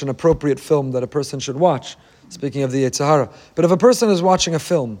there is such an appropriate film that a person should watch, speaking of the Yetzer Hara, but if a person is watching a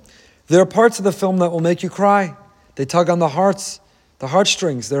film, there are parts of the film that will make you cry. They tug on the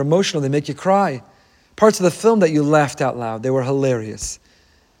heartstrings, they're emotional, they make you cry. Parts of the film that you laughed out loud, they were hilarious.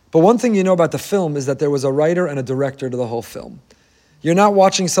 But one thing you know about the film is that there was a writer and a director to the whole film. You're not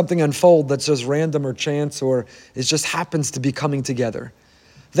watching something unfold that's just random or chance or it just happens to be coming together.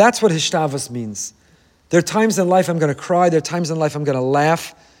 That's what hishtavus means. There are times in life I'm going to cry, there are times in life I'm going to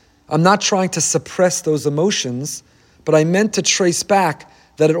laugh. I'm not trying to suppress those emotions, but I meant to trace back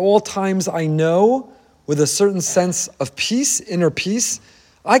that at all times I know with a certain sense of peace, inner peace.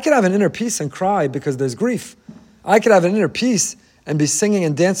 I could have an inner peace and cry because there's grief. I could have an inner peace and be singing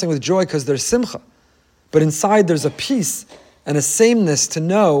and dancing with joy because there's simcha. But inside there's a peace and a sameness to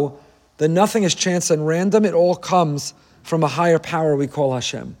know that nothing is chance and random. It all comes from a higher power we call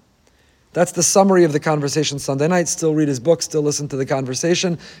Hashem. That's the summary of the conversation Sunday night. Still read his book, still listen to the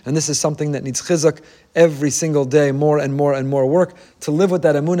conversation. And this is something that needs chizuk every single day, more and more and more work, to live with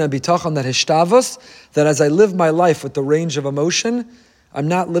that emunah and bitachon, that hishtavus, that as I live my life with the range of emotion, I'm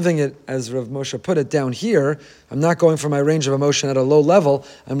not living it, as Rav Moshe put it, down here. I'm not going for my range of emotion at a low level.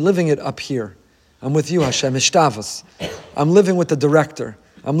 I'm living it up here. I'm with you, Hashem, hishtavus. I'm living with the director.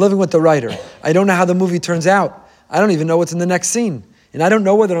 I'm living with the writer. I don't know how the movie turns out. I don't even know what's in the next scene. And I don't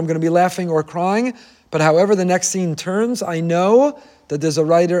know whether I'm going to be laughing or crying, but however the next scene turns, I know that there's a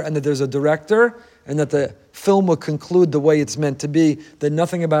writer and that there's a director and that the film will conclude the way it's meant to be, that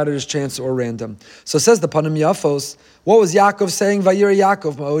nothing about it is chance or random. So says the Panim Yafos, what was Yaakov saying? Vayira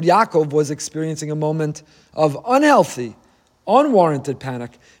Yaakov mode. Yaakov was experiencing a moment of unhealthy, unwarranted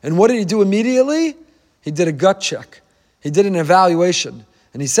panic. And what did he do immediately? He did a gut check. He did an evaluation.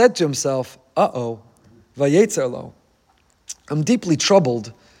 And he said to himself, Vayetzer lo. I'm deeply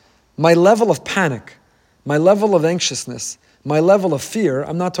troubled. My level of panic, my level of anxiousness, my level of fear,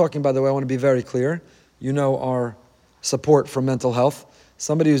 I'm not talking, by the way, I want to be very clear. You know our support for mental health.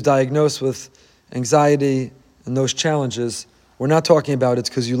 Somebody who's diagnosed with anxiety and those challenges, we're not talking about it's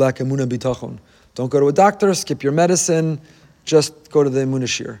because you lack emunah bitachon. Don't go to a doctor, skip your medicine, just go to the emunah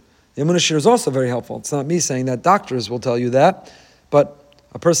shir. The emunah shir is also very helpful. It's not me saying that, doctors will tell you that, but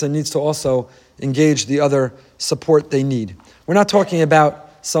a person needs to also engage the other support they need. We're not talking about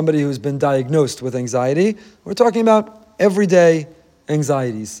somebody who's been diagnosed with anxiety. We're talking about everyday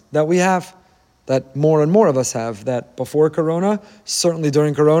anxieties that we have, that more and more of us have, that before Corona, certainly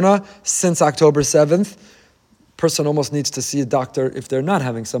during Corona, since October 7th, person almost needs to see a doctor if they're not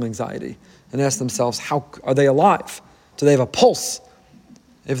having some anxiety and ask themselves, how are they alive? Do they have a pulse?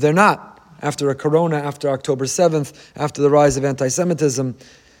 If they're not, after a Corona, after October 7th, after the rise of anti-Semitism,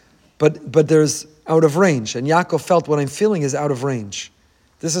 but there's out of range. And Yaakov felt what I'm feeling is out of range.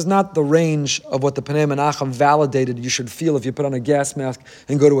 This is not the range of what the Pnei Menachem validated you should feel if you put on a gas mask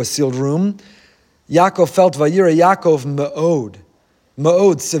and go to a sealed room. Yaakov felt Vayira Yaakov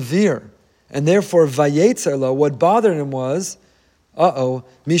ma'od, severe. And therefore, Vayetzer lo, what bothered him was,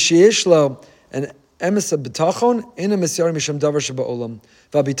 misheyesh lo, an emesa b'tachon, ina misyar misham davar sheba'olam.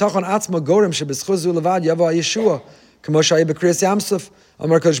 V'bitachon atzma gorem shebizchuzu levad yavo Yeshua. Kamo shaya b'kriyas Yamsuf,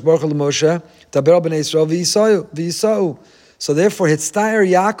 Amar Kadosh Baruch Hu l'Moshe, Daber al b'nei Yisrael v'yisau. So therefore, Hitztayer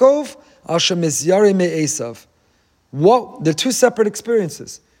Yaakov, al shemizyari me'esav. They're two separate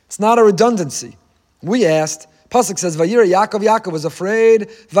experiences. It's not a redundancy. We asked, Pasuk says, Vayira Yaakov was afraid,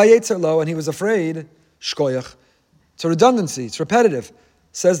 Vayetzer lo, and he was afraid, Shkoyach. It's a redundancy, it's repetitive.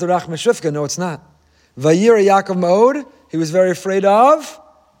 Says the Rach Meshifka, no, it's not. Vayira Yaakov ma'od, he was very afraid of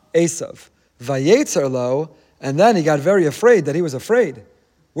Esav. Vayetzer lo, and then he got very afraid that he was afraid.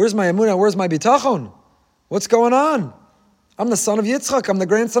 Where's my emunah? Where's my bitachon? What's going on? I'm the son of Yitzchak. I'm the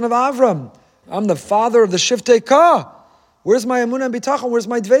grandson of Avram. I'm the father of the Shiftei Ka. Where's my emunah and bitachon? Where's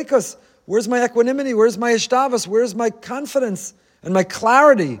my dveikus? Where's my equanimity? Where's my ishtavas? Where's my confidence and my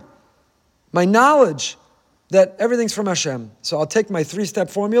clarity, my knowledge that everything's from Hashem? So I'll take my 3-step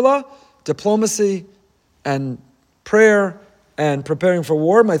formula, diplomacy and prayer and preparing for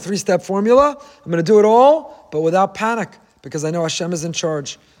war, my 3-step formula. I'm going to do it all, but without panic, because I know Hashem is in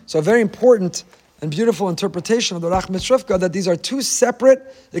charge. So a very important and beautiful interpretation of the Rach Mitzrifka, that these are 2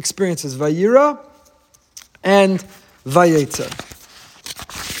 separate experiences, Vayira and Vayetzer.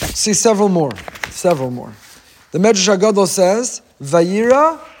 See several more. The Medrash HaGadol says,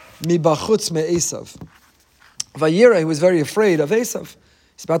 Vayira mibachutz me'esav. Vayira, he was very afraid of Esav.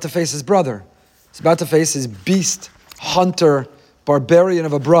 He's about to face his brother. He's about to face his beast, hunter, barbarian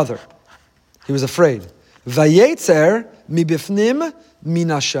of a brother. He was afraid. Vayetzer mibifnim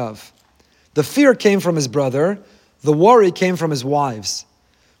minashav. The fear came from his brother. The worry came from his wives.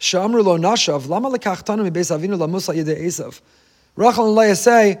 Sha'amru lo nashav, lama lekachtanu mibeis avinu lamusa yedei Esav. Rachel and Leah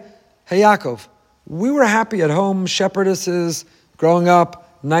say, hey Yaakov, we were happy at home, shepherdesses, growing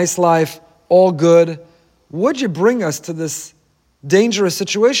up, nice life, all good. What'd you bring us to this dangerous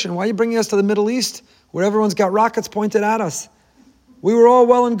situation? Why are you bringing us to the Middle East where everyone's got rockets pointed at us? We were all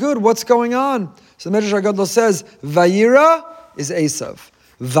well and good. What's going on? So the Medrash HaGadol says, Vayira is Esav.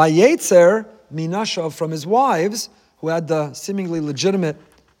 Vayetzer, minashav, from his wives, who had the seemingly legitimate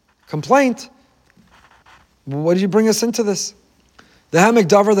complaint. What did you bring us into this? The Hamek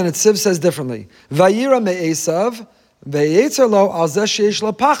Davar, the Netziv, says differently. Vayira me'esav, vayetzer lo al zeh sheish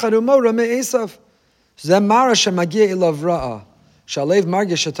lo pachad umora me'esav. Zeh mara shemagia ilav ra'a. Shalev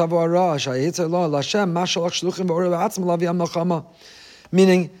margish shetavo hara. Shayetzer lo al Hashem mashalach shluchim v'ora v'atzim lavi amnachama.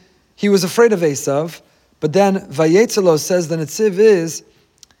 Meaning, he was afraid of Esav, but then Vayetzer lo says the Netziv is,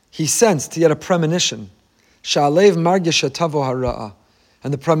 he sensed, he had a premonition. Shalev margish shetavo hara.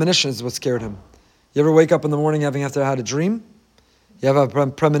 And the premonition is what scared him. You ever wake up in the morning after had a dream? You have a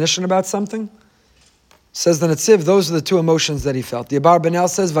premonition about something? Says the Netziv, those are the 2 emotions that he felt. The Abar Benel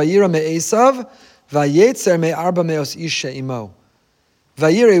says, Vayira me'esav, vayetzer me'arba me'os ish she'imo.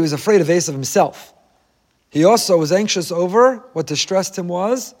 Vayira, he was afraid of Esav himself. He also was anxious over, what distressed him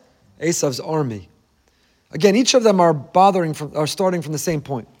was, Esav's army. Again, each of them are starting from the same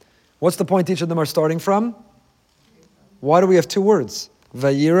point. What's the point each of them are starting from? Why do we have 2 words?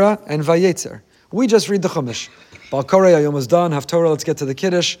 Vayira and Vayetzer. We just read the Chumash. Bal Korei, Ayom is done, Haftorah, let's get to the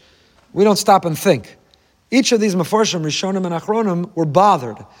Kiddush. We don't stop and think. Each of these Mefarshim, Rishonim and Achronim, were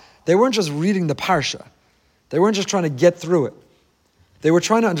bothered. They weren't just reading the Parsha. They weren't just trying to get through it. They were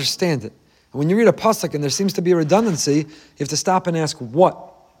trying to understand it. And when you read a pasuk and there seems to be a redundancy, you have to stop and ask,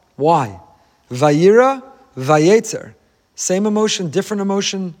 what? Why? Vayira, Vayetzer. Same emotion, different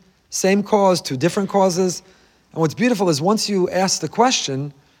emotion, same cause, 2 different causes. And what's beautiful is once you ask the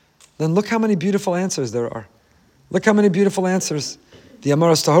question, then look how many beautiful answers there are. Look how many beautiful answers. The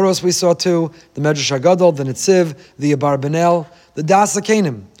Amaras Tahoros we saw too, the Medrash HaGadol, the Netziv, the Abar Benel, the Das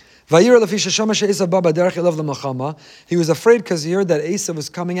Akenim. He was afraid because he heard that Esav was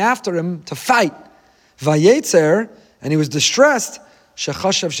coming after him to fight. Vayetzer, and he was distressed. He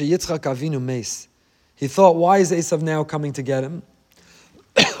thought, why is Esav now coming to get him?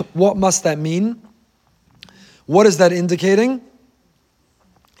 What must that mean? What is that indicating?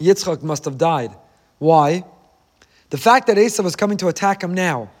 Yitzchak must have died. Why? The fact that Esav was coming to attack him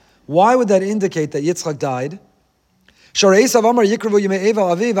now, why would that indicate that Yitzchak died? Because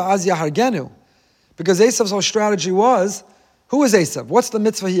Esav's whole strategy was, who is Esav? What's the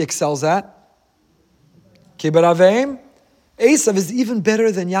mitzvah he excels at? Kibbut Aveim. Esav is even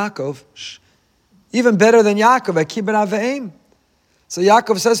better than Yaakov. Even better than Yaakov at Kibbut Aveim. So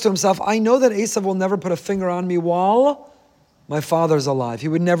Yaakov says to himself, I know that Esav will never put a finger on me while my father's alive. He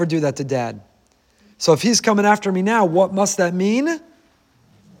would never do that to dad. So if he's coming after me now, what must that mean?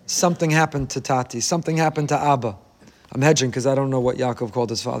 Something happened to Tati. Something happened to Abba. I'm hedging because I don't know what Yaakov called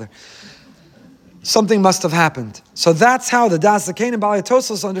his father. Something must have happened. So that's how the Das Zakein and Balei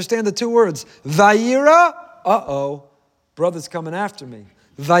Tosos understand the 2 words. Vayira, brother's coming after me.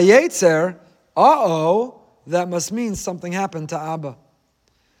 Vayetzer, that must mean something happened to Abba.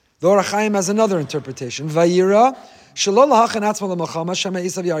 The Or HaChaim has another interpretation. Vayira, shelo lahachan atzmo lemilchama shema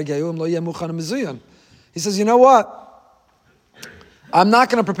Esav yargeu im lo yeh muchan mezuyan. He says, you know what? I'm not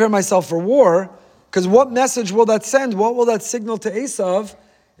going to prepare myself for war, because what message will that send? What will that signal to Esav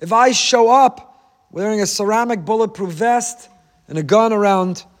if I show up wearing a ceramic bulletproof vest and a gun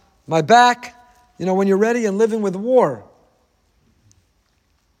around my back, when you're ready and living with war?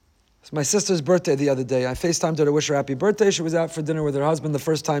 It's my sister's birthday the other day. I FaceTimed her to wish her happy birthday. She was out for dinner with her husband the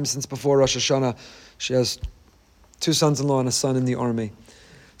first time since before Rosh Hashanah. She has 2 sons-in-law and a son in the army.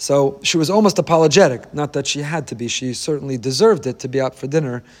 So she was almost apologetic. Not that she had to be. She certainly deserved it to be out for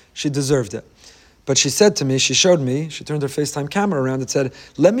dinner. She deserved it. But she said to me, she showed me, she turned her FaceTime camera around and said,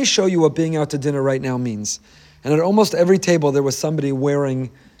 let me show you what being out to dinner right now means. And at almost every table there was somebody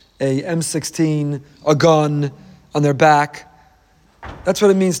wearing a M16, a gun on their back. That's what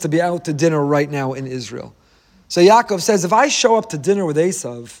it means to be out to dinner right now in Israel. So Yaakov says, if I show up to dinner with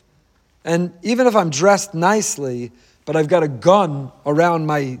Esav, and even if I'm dressed nicely, but I've got a gun around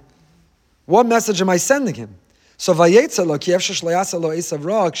what message am I sending him? So Vayetza lo ki efshar shlayasa lo Esav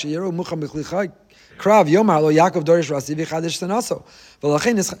ra ksheyeru mucha michlichai krav yomar lo Yaakov dorish rasi v'chadish tenaso.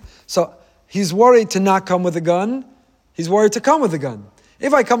 So he's worried to not come with a gun. He's worried to come with a gun.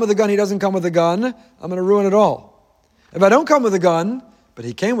 If I come with a gun, he doesn't come with a gun, I'm going to ruin it all. If I don't come with a gun, but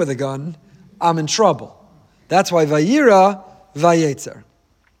he came with a gun, I'm in trouble. That's why Vayira, Vayetzer.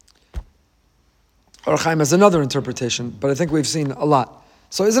 Or Chaim has another interpretation, but I think we've seen a lot.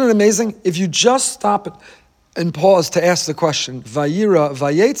 So isn't it amazing? If you just stop and pause to ask the question, Vayira,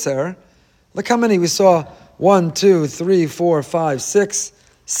 Vayetzer, look how many we saw. 1, 2, 3, 4, 5, 6,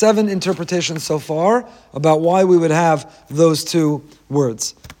 7 interpretations so far about why we would have those 2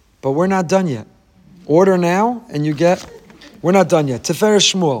 words. But we're not done yet. Order now, and you get... We're not done yet. Tiferes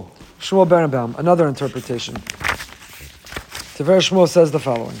Shmuel. Shmuel Berenbaum, another interpretation. Tiferes Shmuel says the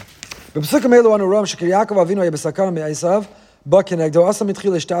following. These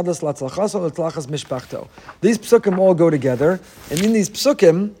psukim all go together, and in these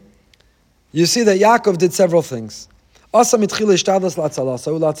psukim, you see that Yaakov did several things.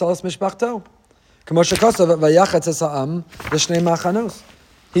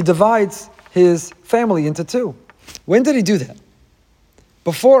 He divides his family into 2. When did he do that?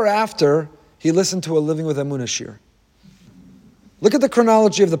 Before or after he listened to a Living with Emunah shir? Look at the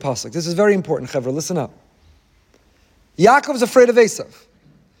chronology of the pasuk. This is very important, Chevra. Listen up. Yaakov's afraid of Esav.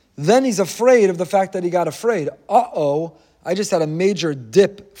 Then he's afraid of the fact that he got afraid. I just had a major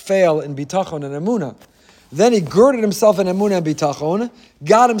fail in bitachon and emunah. Then he girded himself in emunah and bitachon,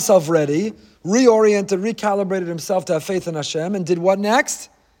 got himself ready, reoriented, recalibrated himself to have faith in Hashem, and did what next?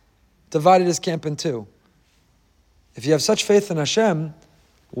 Divided his camp in 2. If you have such faith in Hashem,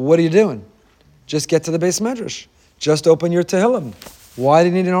 what are you doing? Just get to the base medrash. Just open your Tehillim. Why do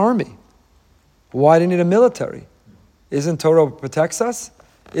you need an army? Why do you need a military? Isn't Torah what protects us?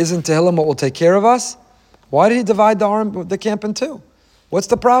 Isn't Tehillim what will take care of us? Why did he divide the camp in 2? What's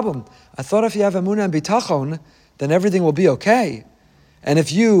the problem? I thought if you have emunah and bitachon, then everything will be okay. And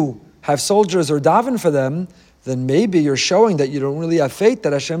if you have soldiers or daven for them, then maybe you're showing that you don't really have faith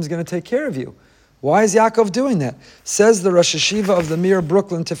that Hashem's going to take care of you. Why is Yaakov doing that? Says the Rosh Hashiva of the Mir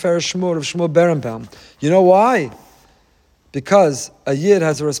Brooklyn Tiferes Shmuel of Shmuel Berenbaum. You know why? Because a Yid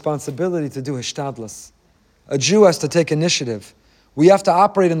has a responsibility to do hishtadlus. A Jew has to take initiative. We have to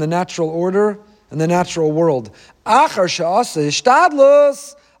operate in the natural order and the natural world. Achar she'asa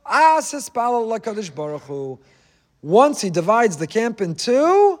hishtadlus, as hispalel lakadosh baruch hu. Once he divides the camp in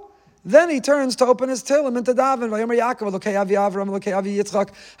 2, then he turns to open his Tehillim into daven. Vayomer Yaakov, Elokei avi Avram, Elokei avi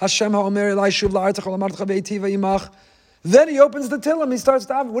Yitzchak, Hashem ha'omer elai shuv la'artech olamartech be'iti v'imach. Then he opens the Tehillim, he starts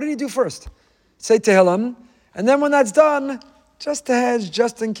daven. What did he do first? Say Tehillim, and then when that's done, just to hedge,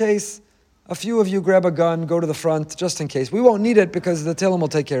 just in case, a few of you grab a gun, go to the front, just in case. We won't need it because the Tehillim will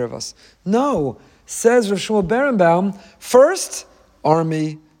take care of us. No, says Rav Shmuel Berenbaum, first,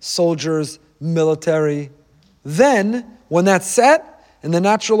 army, soldiers, military. Then, when that's set, in the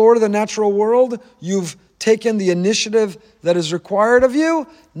natural order, the natural world, you've taken the initiative that is required of you.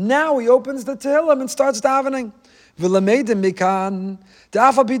 Now he opens the Tehillim and starts davening. Even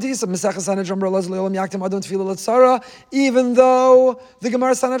though the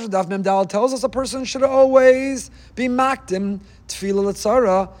Gemara Sanhedrin Daf Mem Dal tells us a person should always be makdim tefillah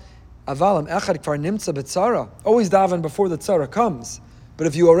l'tzara, avalim echad kvar nimtza b'tzara. Always daven before the tzara comes. But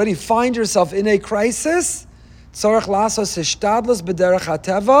if you already find yourself in a crisis, tzarech lasos hishtadlus b'derech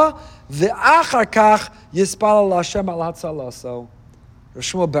hateva v'achar kach yispal al Hashem al hatzalaso. Rav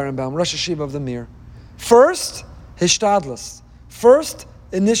Shmuel Berenbaum, Rosh Hashiva of the Mir. First, hishtadlus. First,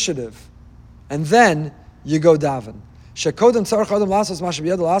 initiative. And then, you go daven. Shekodem tzarech adam lasos mashav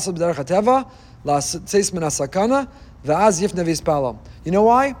yad lasos b'derech hateva lasos min hasakana v'az yifne v'yispalo. You know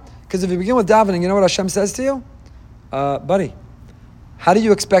why? Because if you begin with davening, you know what Hashem says to you? Buddy, how do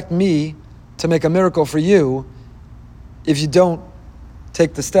you expect me to make a miracle for you if you don't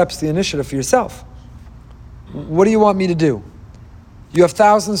take the steps, the initiative for yourself? What do you want me to do? You have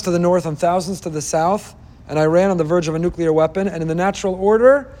thousands to the north and thousands to the south, and Iran on the verge of a nuclear weapon, and in the natural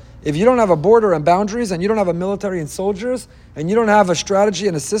order, if you don't have a border and boundaries, and you don't have a military and soldiers, and you don't have a strategy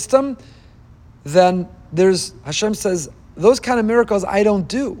and a system, then Hashem says, those kind of miracles I don't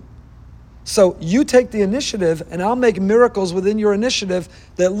do. So you take the initiative, and I'll make miracles within your initiative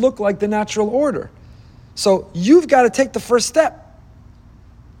that look like the natural order. So you've got to take the first step.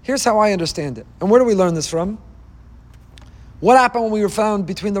 Here's how I understand it. And where do we learn this from? What happened when we were found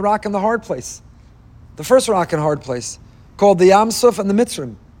between the rock and the hard place? The first rock and hard place, called the Yam Suf and the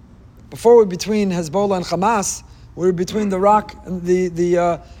Mitzrim. Before we were between Hezbollah and Hamas, we were between the rock and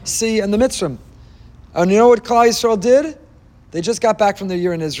the sea and the Mitzrim. And you know what Klal Yisrael did? They just got back from their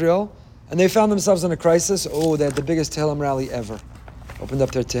year in Israel, and they found themselves in a crisis. Oh, they had the biggest Tehillim rally ever. Opened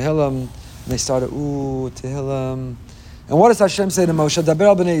up their Tehillim, and they started, Tehillim. And what does Hashem say to Moshe? Daber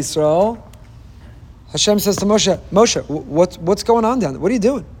al b'nei Yisrael. Hashem says to Moshe, what's going on down there? What are you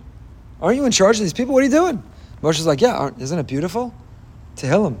doing? Aren't you in charge of these people? What are you doing? Moshe's like, yeah, isn't it beautiful?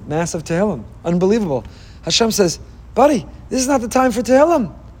 Tehillim, massive Tehillim, unbelievable. Hashem says, buddy, this is not the time for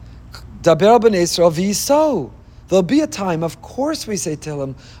Tehillim. Daber al b'nei Yisrael v'yiso. There'll be a time, of course we say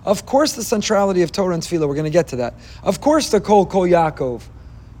Tehillim. Of course the centrality of Torah and Tefillah, we're going to get to that. Of course the Kol Yaakov.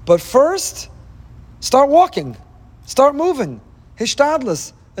 But first, start walking. Start moving.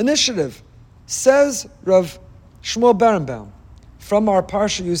 Hishtadlus, initiative. Says Rav Shmuel Berenbaum. From our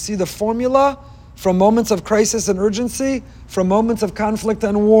parsha, you see the formula from moments of crisis and urgency, from moments of conflict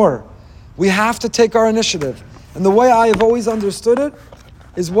and war. We have to take our initiative. And the way I have always understood it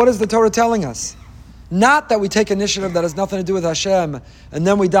is, what is the Torah telling us? Not that we take initiative that has nothing to do with Hashem, and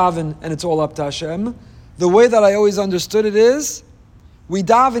then we daven and it's all up to Hashem. The way that I always understood it is, we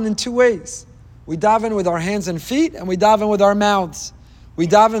daven in two ways. We daven with our hands and feet, and we daven with our mouths. We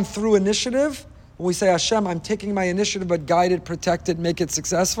daven through initiative. When we say, Hashem, I'm taking my initiative, but guide it, protect it, make it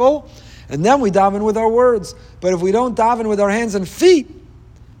successful. And then we daven with our words. But if we don't daven with our hands and feet,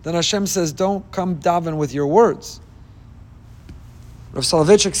 then Hashem says, don't come daven with your words. Rav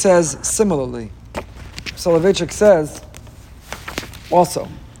Soloveitchik says similarly. Soloveitchik says also,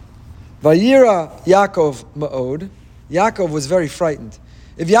 Vayira Yaakov Ma'od. Yaakov was very frightened.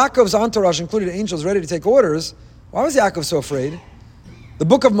 If Yaakov's entourage included angels ready to take orders, why was Yaakov so afraid? The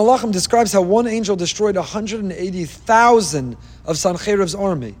book of Malachim describes how one angel destroyed 180,000 of Sancheriv's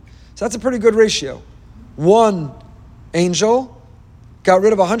army. So that's a pretty good ratio. One angel got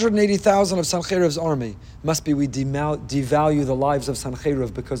rid of 180,000 of Sancheriv's army. Must be we devalue the lives of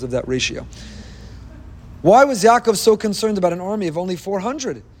Sancheriv because of that ratio. Why was Yaakov so concerned about an army of only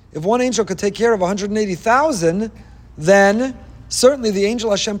 400? If one angel could take care of 180,000, then certainly the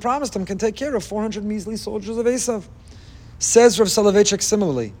angel Hashem promised him can take care of 400 measly soldiers of Esav. Says Rav Soloveitchik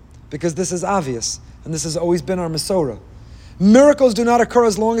similarly, because this is obvious, and this has always been our Masorah. Miracles do not occur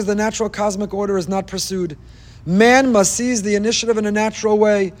as long as the natural cosmic order is not pursued. Man must seize the initiative in a natural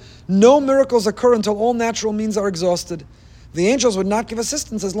way. No miracles occur until all natural means are exhausted. The angels would not give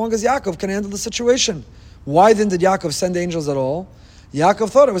assistance as long as Yaakov can handle the situation. Why then did Yaakov send angels at all? Yaakov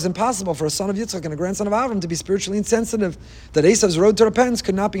thought it was impossible for a son of Yitzchak and a grandson of Avram to be spiritually insensitive, that Esav's road to repentance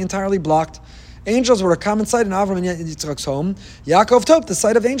could not be entirely blocked. Angels were a common sight in Avram and Yitzchak's home. Yaakov hoped the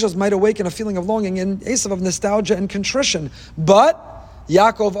sight of angels might awaken a feeling of longing in Esav of nostalgia and contrition. But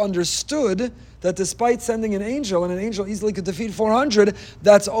Yaakov understood that despite sending an angel, and an angel easily could defeat 400,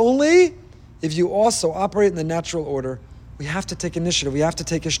 that's only if you also operate in the natural order. We have to take initiative. We have to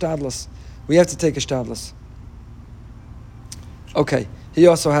take ishtadlus. Okay, he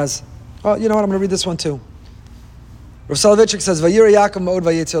also has, oh, you know what, I'm going to read this one too. Rav Soloveitchik says, Vayira Yaakov Ma'od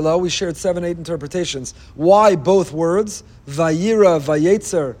Vayetzer Lo. We shared 7-8 interpretations. Why both words? Vayira,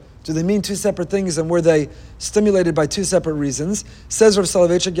 Vayetzer. Do they mean two separate things, and were they stimulated by two separate reasons? Says Rav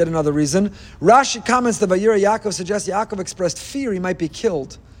Soloveitchik, yet another reason. Rashi comments that Vayira Yaakov suggests Yaakov expressed fear he might be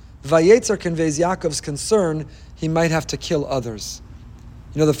killed. Vayetzer conveys Yaakov's concern he might have to kill others.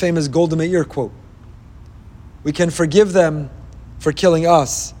 You know the famous Golda Meir quote. We can forgive them for killing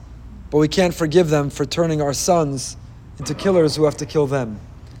us, but we can't forgive them for turning our sons into killers who have to kill them.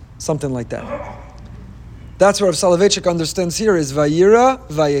 Something like that. That's what Rav Soloveitchik understands here is Vayira,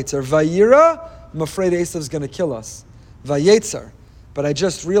 Vayetzer. Vayira, I'm afraid Esav's going to kill us. Vayetzer, but I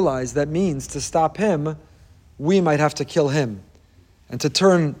just realized that means to stop him, we might have to kill him. And to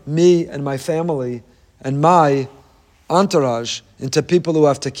turn me and my family and my entourage into people who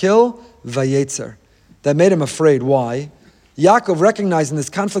have to kill, Vayetzer. That made him afraid. Why? Yaakov, recognizing this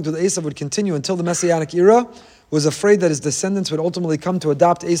conflict with Esav would continue until the Messianic era, was afraid that his descendants would ultimately come to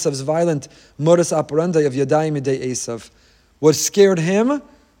adopt Esav's violent modus operandi of Yadayim Yedei Esav. What scared him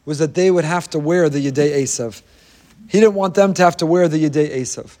was that they would have to wear the Yedei Esav. He didn't want them to have to wear the Yedei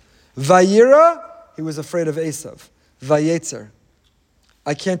Esav. Vayira, he was afraid of Esav. Vayetzer.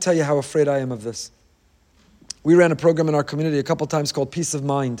 I can't tell you how afraid I am of this. We ran a program in our community a couple times called Peace of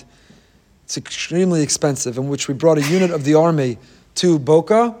Mind. It's extremely expensive, in which we brought a unit of the army to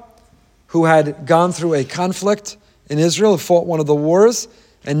Boca who had gone through a conflict in Israel, fought one of the wars,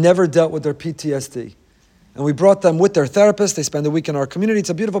 and never dealt with their PTSD. And we brought them with their therapist. They spend a week in our community. It's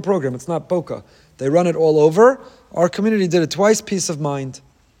a beautiful program. It's not Boca. They run it all over. Our community did it twice, Peace of Mind.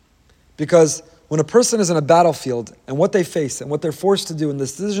 Because when a person is in a battlefield and what they face and what they're forced to do and the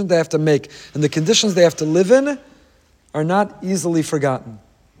decisions they have to make and the conditions they have to live in are not easily forgotten.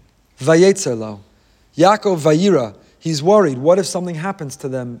 Vayetzer lo. Yaakov Vayira. He's worried. What if something happens to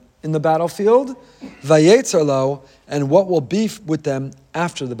them in the battlefield? Vayetzer lo. And what will be with them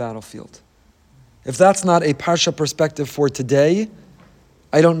after the battlefield? If that's not a Parsha perspective for today,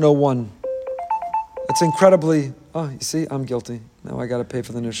 I don't know one. It's incredibly... Oh, you see, I'm guilty. Now I got to pay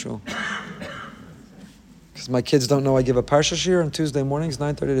for the new shul. Because my kids don't know I give a Parsha shir on Tuesday mornings,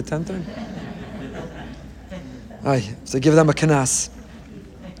 9:30 to 10:30. I have to give them a kanas.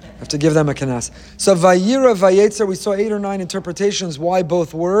 So Vayira, Vayetzer, we saw 8 or 9 interpretations. Why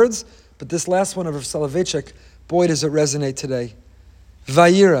both words? But this last one of Rav Soloveitchik, boy, does it resonate today.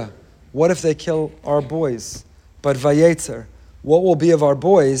 Vayira, what if they kill our boys? But Vayetzer, what will be of our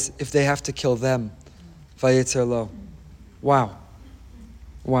boys if they have to kill them? Vayetzer lo. Wow.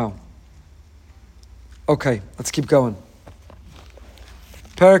 Okay, let's keep going.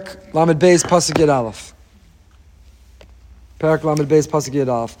 Perek Lamed Beis Pasuk Yud Aleph. Perek Lamed Beis Pasuk Yud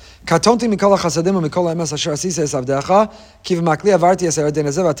Aleph. Katonti mikol hachasadim u'mikol ha'emes asher asisa es avdecha ki v'makli avarti es ha'yarden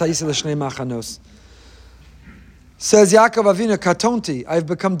hazeh v'ata yisi l'shnei machanos. Says Yaakov Avinu, Katonti, I've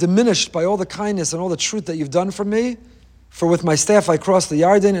become diminished by all the kindness and all the truth that you've done for me. For with my staff I crossed the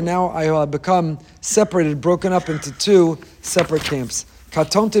Yarden, and now I have become separated, broken up into 2 separate camps.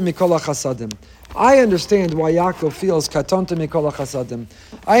 Katonti mikol hachasadim. I understand why Yaakov feels katonti mikol hachasadim.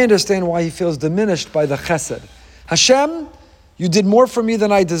 I understand why he feels diminished by the chesed. Hashem, you did more for me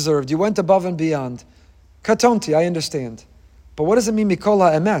than I deserved. You went above and beyond. Katonti, I understand. But what does it mean mikol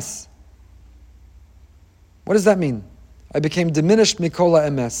ha'emes? What does that mean? I became diminished mikol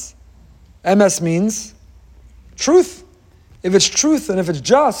ha'emes. Emes means truth. If it's truth and if it's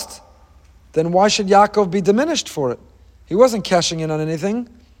just, then why should Yaakov be diminished for it? He wasn't cashing in on anything.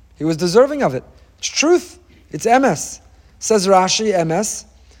 He was deserving of it. It's truth. It's emes. Says Rashi, emes.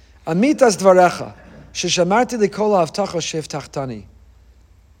 Amitas dvarecha. Sheshamarti likol ha'avtacha sheivtachtani.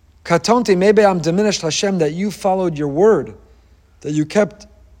 Katonti, maybe I'm diminished, Hashem, that you followed your word. That you kept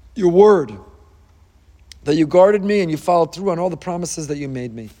your word. That you guarded me and you followed through on all the promises that you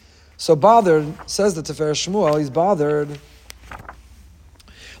made me. So bothered, says the Tiferes Shmuel, he's bothered.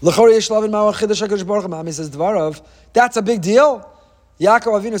 He says, that's a big deal.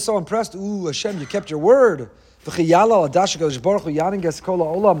 Yaakov Avinu is so impressed. Ooh, Hashem, you kept your word. Would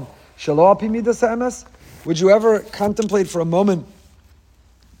you ever contemplate for a moment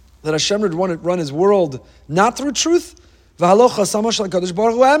that Hashem would want to run his world not through truth?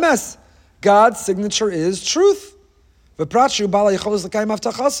 God's signature is truth.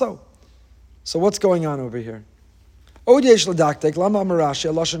 So what's going on over here?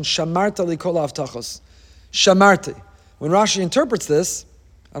 Shamarti. When Rashi interprets this,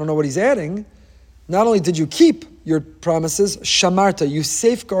 I don't know what he's adding. Not only did you keep your promises, shamarta, you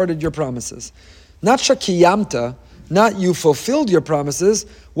safeguarded your promises. Not shakiyamta, not you fulfilled your promises.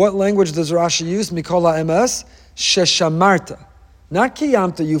 What language does Rashi use? Mikola emes, sheshamarta. Not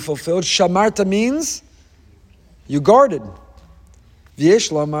kiyamta, you fulfilled. Shamarta means you guarded.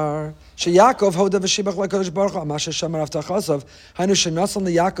 Vayishlach sheyakov hoda v'shibach l'kadosh baruch hu amashe shamar avtachasav hainu shenasan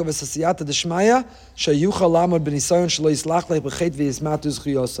liyakov esasiyata d'shmaya sheyuchal lamod b'nisayon shelo yislach lech b'chet v'yismatu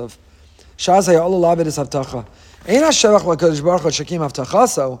zchuyosav shaz haya ol olav es avtacha ein hashevach l'kadosh baruch hu shekim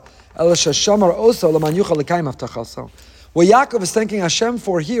avtachasav ela sheshamar oso l'man yuchal l'kaim avtachasav. What Yaakov is thanking Hashem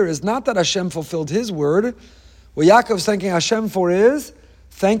for here is not that Hashem fulfilled his word. What Yaakov is thanking Hashem for is,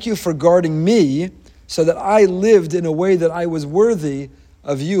 thank you for guarding me so that I lived in a way that I was worthy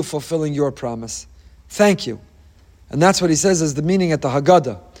of you fulfilling your promise. Thank you. And that's what he says is the meaning at the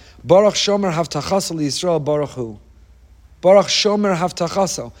Haggadah. Baruch Shomer Havtachaso Yisrael Baruch Hu. Baruch Shomer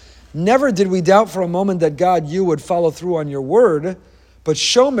Havtachaso. Never did we doubt for a moment that God, you would follow through on your word, but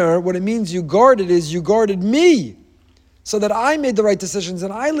Shomer, what it means you guarded is you guarded me so that I made the right decisions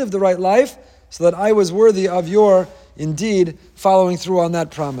and I lived the right life so that I was worthy of your, indeed, following through on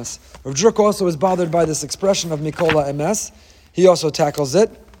that promise. Rav Druk also is bothered by this expression of Mikola Emes. He also tackles it.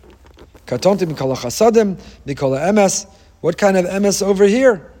 Katonti Mikola Chasadim, Mikola Emes. What kind of Emes over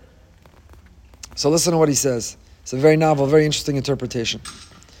here? So listen to what he says. It's a very novel, very interesting interpretation.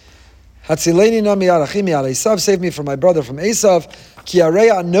 Hatzileni na miyad achi miyad Esav, save me from my brother from Esav. Ki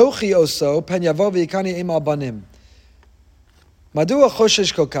arei anochi oso pen yavo v'yikani emal banim. Madua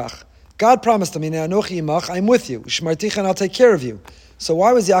choshesh kokach. God promised him, Anochi imach, I'm with you. Shmarticha, and I'll take care of you. So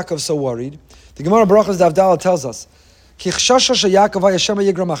why was Yaakov so worried? The Gemara Brachos Davdala tells us, Ki chshasha Yaakov haya shema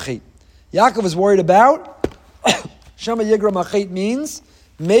yigram achet. Yaakov is worried about shema yigram achet means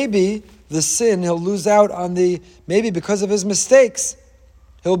maybe the sin he'll lose out on maybe because of his mistakes,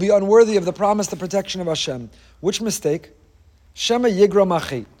 he'll be unworthy of the promise, the protection of Hashem. Which mistake? Shema yigram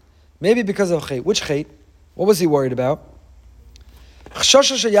achet. Maybe because of chet. Which chet? What was he worried about? When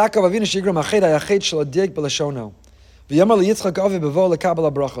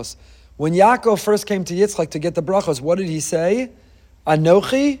Yaakov first came to Yitzchak to get the brachos, what did he say?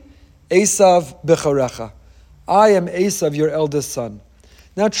 Anochi Esav bechorecha. I am Esav, your eldest son.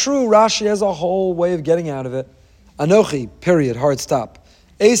 Now true, Rashi has a whole way of getting out of it. Anochi, period, hard stop.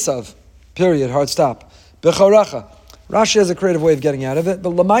 Esav, period, hard stop. Bechorecha. Rashi has a creative way of getting out of it,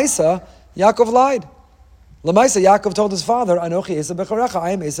 but Lamaisa, Yaakov lied. Lamaisa, Yaakov told his father, Anochi Esav bechorecha, I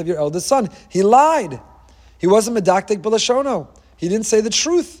am Esav, your eldest son. He lied. He wasn't medaktik b'lashono. He didn't say the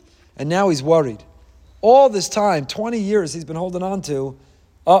truth. And now he's worried. All this time, 20 years, he's been holding on to,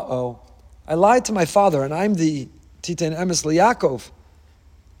 I lied to my father, and I'm the Titan Emes Yaakov.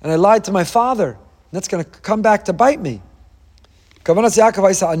 And I lied to my father. And that's going to come back to bite me. Kavanas Yaakov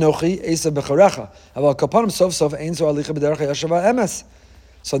Isa Anochi Esav bechorecha. Aval kapanim sof sof ein zo alicha b'derech yashava emes.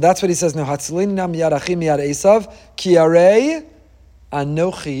 So that's what he says now. Hatzilini na miyad achi miyad Esav ki arei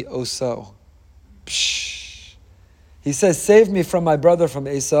anochi oso. He says, save me from my brother from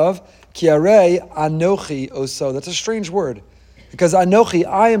Esav. Ki arei anochi oso. That's a strange word. Because anochi,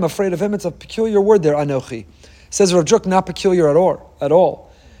 I am afraid of him. It's a peculiar word there, anochi. It says Rav Juk, not peculiar at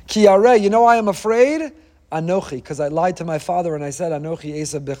all. Ki arei, you know I am afraid? Anochi, because I lied to my father and I said, Anochi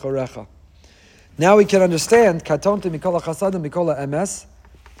Esav bechorecha. Now we can understand, katonti mikola chasadim mikola emes.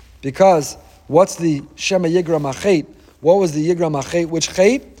 Because what's the Shema Yigram Achet? What was the Yigram Achet? Which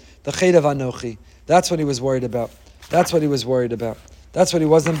Chet? The Chet of Anochi. That's what he was worried about. That's what he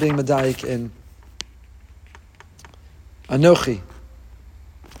wasn't being medayik in. Anochi.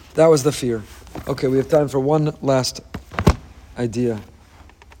 That was the fear. Okay, we have time for one last idea,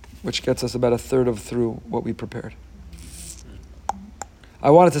 which gets us about a third through what we prepared. I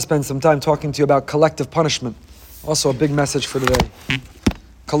wanted to spend some time talking to you about collective punishment. Also a big message for today.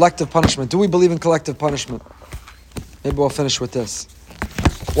 Collective punishment. Do we believe in collective punishment? Maybe we'll finish with this.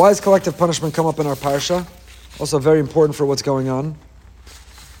 Why does collective punishment come up in our parsha? Also very important for what's going on.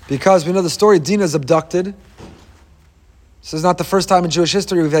 Because we know the story, Dinah is abducted. This is not the first time in Jewish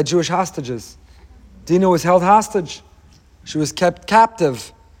history we've had Jewish hostages. Dinah was held hostage. She was kept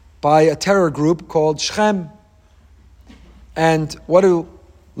captive by a terror group called Shechem. And what do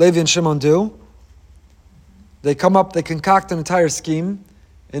Levi and Shimon do? They concoct an entire scheme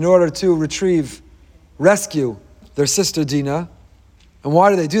in order to rescue their sister Dinah. And why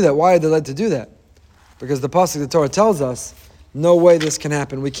do they do that? Why are they led to do that? Because the pasuk of the Torah tells us, no way this can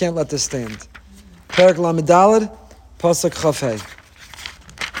happen. We can't let this stand. Perek Lamed Daled, pasuk Chafei.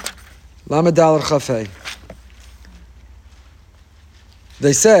 Lamed Daled Chafei.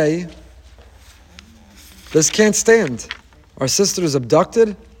 They say, this can't stand. Our sister is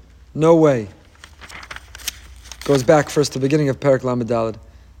abducted? No way. Goes back first to the beginning of Perek Lamed Daled.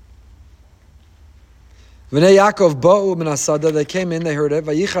 V'nei Yaakov ba'u min hasada. They came in, they heard it.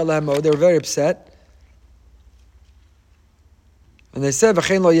 Vayichar lehem od. They were very upset. And they said,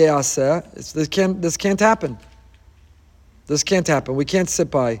 "V'chein lo ye'aseh." This can't happen. This can't happen. We can't sit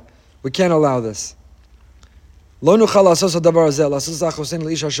by. We can't allow this. Lo nuchal lasos hadavar hazeh, lasos achosin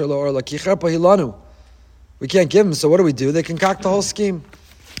leisha asher lo orla, ki cherpa hilanu. We can't give them. So what do? They concoct the whole scheme,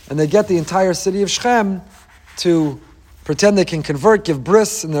 and they get the entire city of Shechem to pretend they can convert, give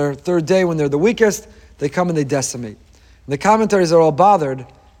bris in their third day when they're the weakest. They come and they decimate. And the commentaries are all bothered.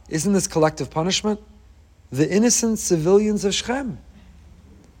 Isn't this collective punishment? The innocent civilians of Shechem.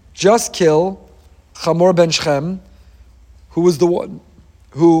 Just kill Chamor ben Shechem, who was the one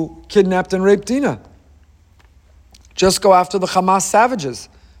who kidnapped and raped Dinah. Just go after the Hamas savages.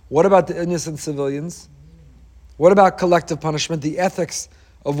 What about the innocent civilians? What about collective punishment, the ethics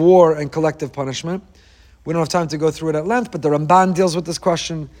of war and collective punishment? We don't have time to go through it at length, but the Ramban deals with this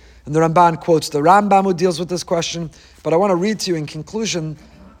question, and the Ramban quotes the Rambam who deals with this question. But I want to read to you in conclusion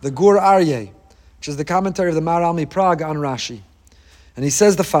the Gur Aryeh, which is the commentary of the Maharal MiPrague on Rashi. And he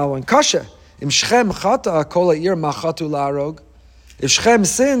says the following, Kasha, im Shechem chata kol ha'ir machatu la'arog. If Shechem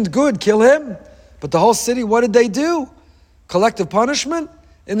sinned, good, kill him. But the whole city, what did they do? Collective punishment?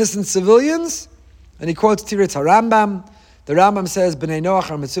 Innocent civilians? And he quotes Tiritz HaRambam, The Rambam says, B'nai Noach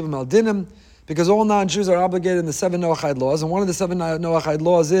are mitzuvim al dinim, because all non-Jews are obligated in the 7 Noachide laws, and one of the 7 Noachide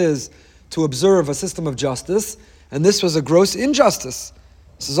laws is to observe a system of justice, and this was a gross injustice.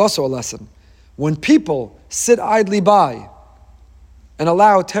 This is also a lesson. When people sit idly by and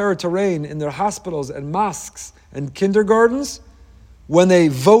allow terror to reign in their hospitals and mosques and kindergartens, when they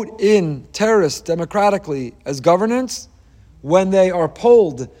vote in terrorists democratically as governance, when they are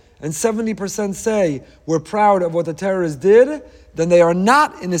polled and 70% say we're proud of what the terrorists did, then they are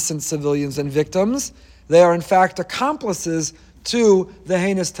not innocent civilians and victims. They are in fact accomplices to the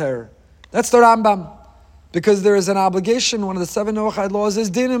heinous terror. That's the Rambam. Because there is an obligation, one of the 7 Noachide laws is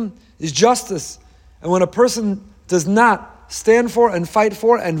dinim, is justice. And when a person does not stand for and fight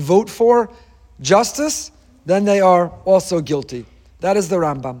for and vote for justice, then they are also guilty. That is the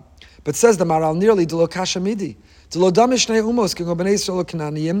Rambam. But says the Maral nearly, Delo kasha midi. Delo dami shnei umos, kingo b'nei Yisrael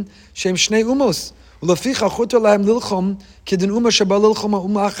k'naniyim, shem shnei umos. Uleficha chuto lahem lilchom, kidin umma sheba lilchom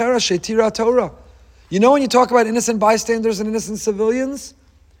umma achera she'tira Torah. You know when you talk about innocent bystanders and innocent civilians?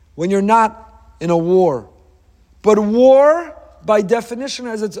 When you're not in a war. But war, by definition,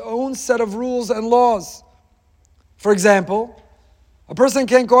 has its own set of rules and laws. For example, a person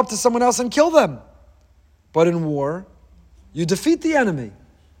can't go up to someone else and kill them. But in war, you defeat the enemy.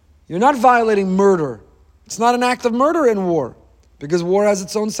 You're not violating murder. It's not an act of murder in war, because war has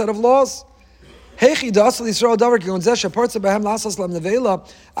its own set of laws. Since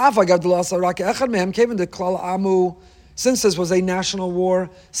this was a national war,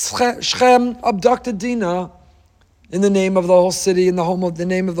 Shechem abducted Dinah in the name of the whole city, in the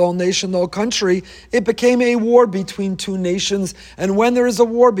name of the whole nation, the whole country. It became a war between two nations. And when there is a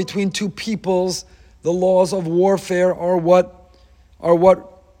war between two peoples, the laws of warfare are what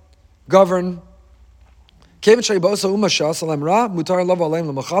govern. Now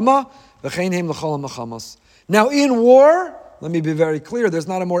in war, let me be very clear, there's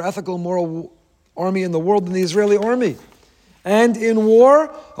not a more ethical, moral army in the world than the Israeli army. And in war,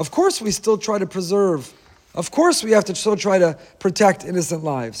 of course we still try to preserve, of course we have to still try to protect innocent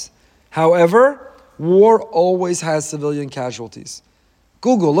lives. However, war always has civilian casualties.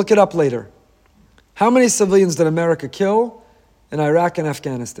 Google, look it up later. How many civilians did America kill in Iraq and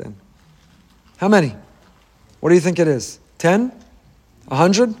Afghanistan? How many? What do you think it is? 10?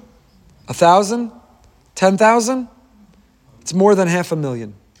 100? 1,000? 10,000? It's more than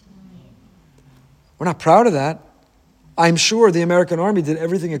 500,000. We're not proud of that. I'm sure the American army did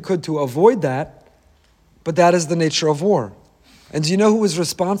everything it could to avoid that, but that is the nature of war. And do you know who is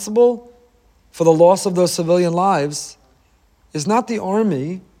responsible for the loss of those civilian lives? Is not the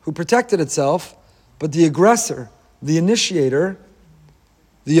army who protected itself, but the aggressor, the initiator,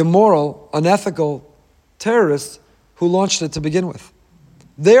 the immoral, unethical terrorists who launched it to begin with.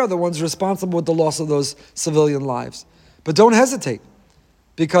 They are the ones responsible with the loss of those civilian lives. But don't hesitate,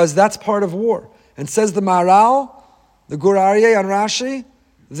 because that's part of war. And says the Maharal, the Gur Aryeh on Rashi,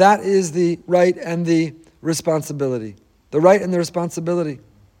 that is the right and the responsibility. The right and the responsibility.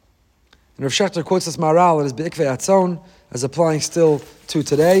 And Rav Shechter quotes this Maharal in his Be'ikvei Atzon as applying still to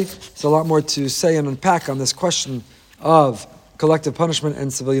today. There's a lot more to say and unpack on this question of collective punishment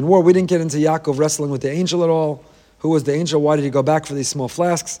and civilian war. We didn't get into Yaakov wrestling with the angel at all. Who was the angel? Why did he go back for these small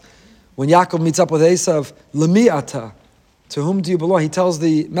flasks? When Yaakov meets up with Esav, Lemi ata, to whom do you belong? He tells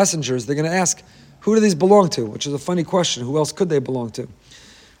the messengers, they're going to ask, who do these belong to? Which is a funny question. Who else could they belong to?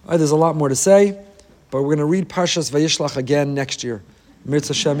 There's a lot more to say, but we're going to read Parshas Vayishlach again next year. Mirz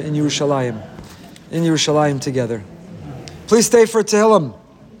Hashem in Yerushalayim. In Yerushalayim together. Please stay for Tehillim.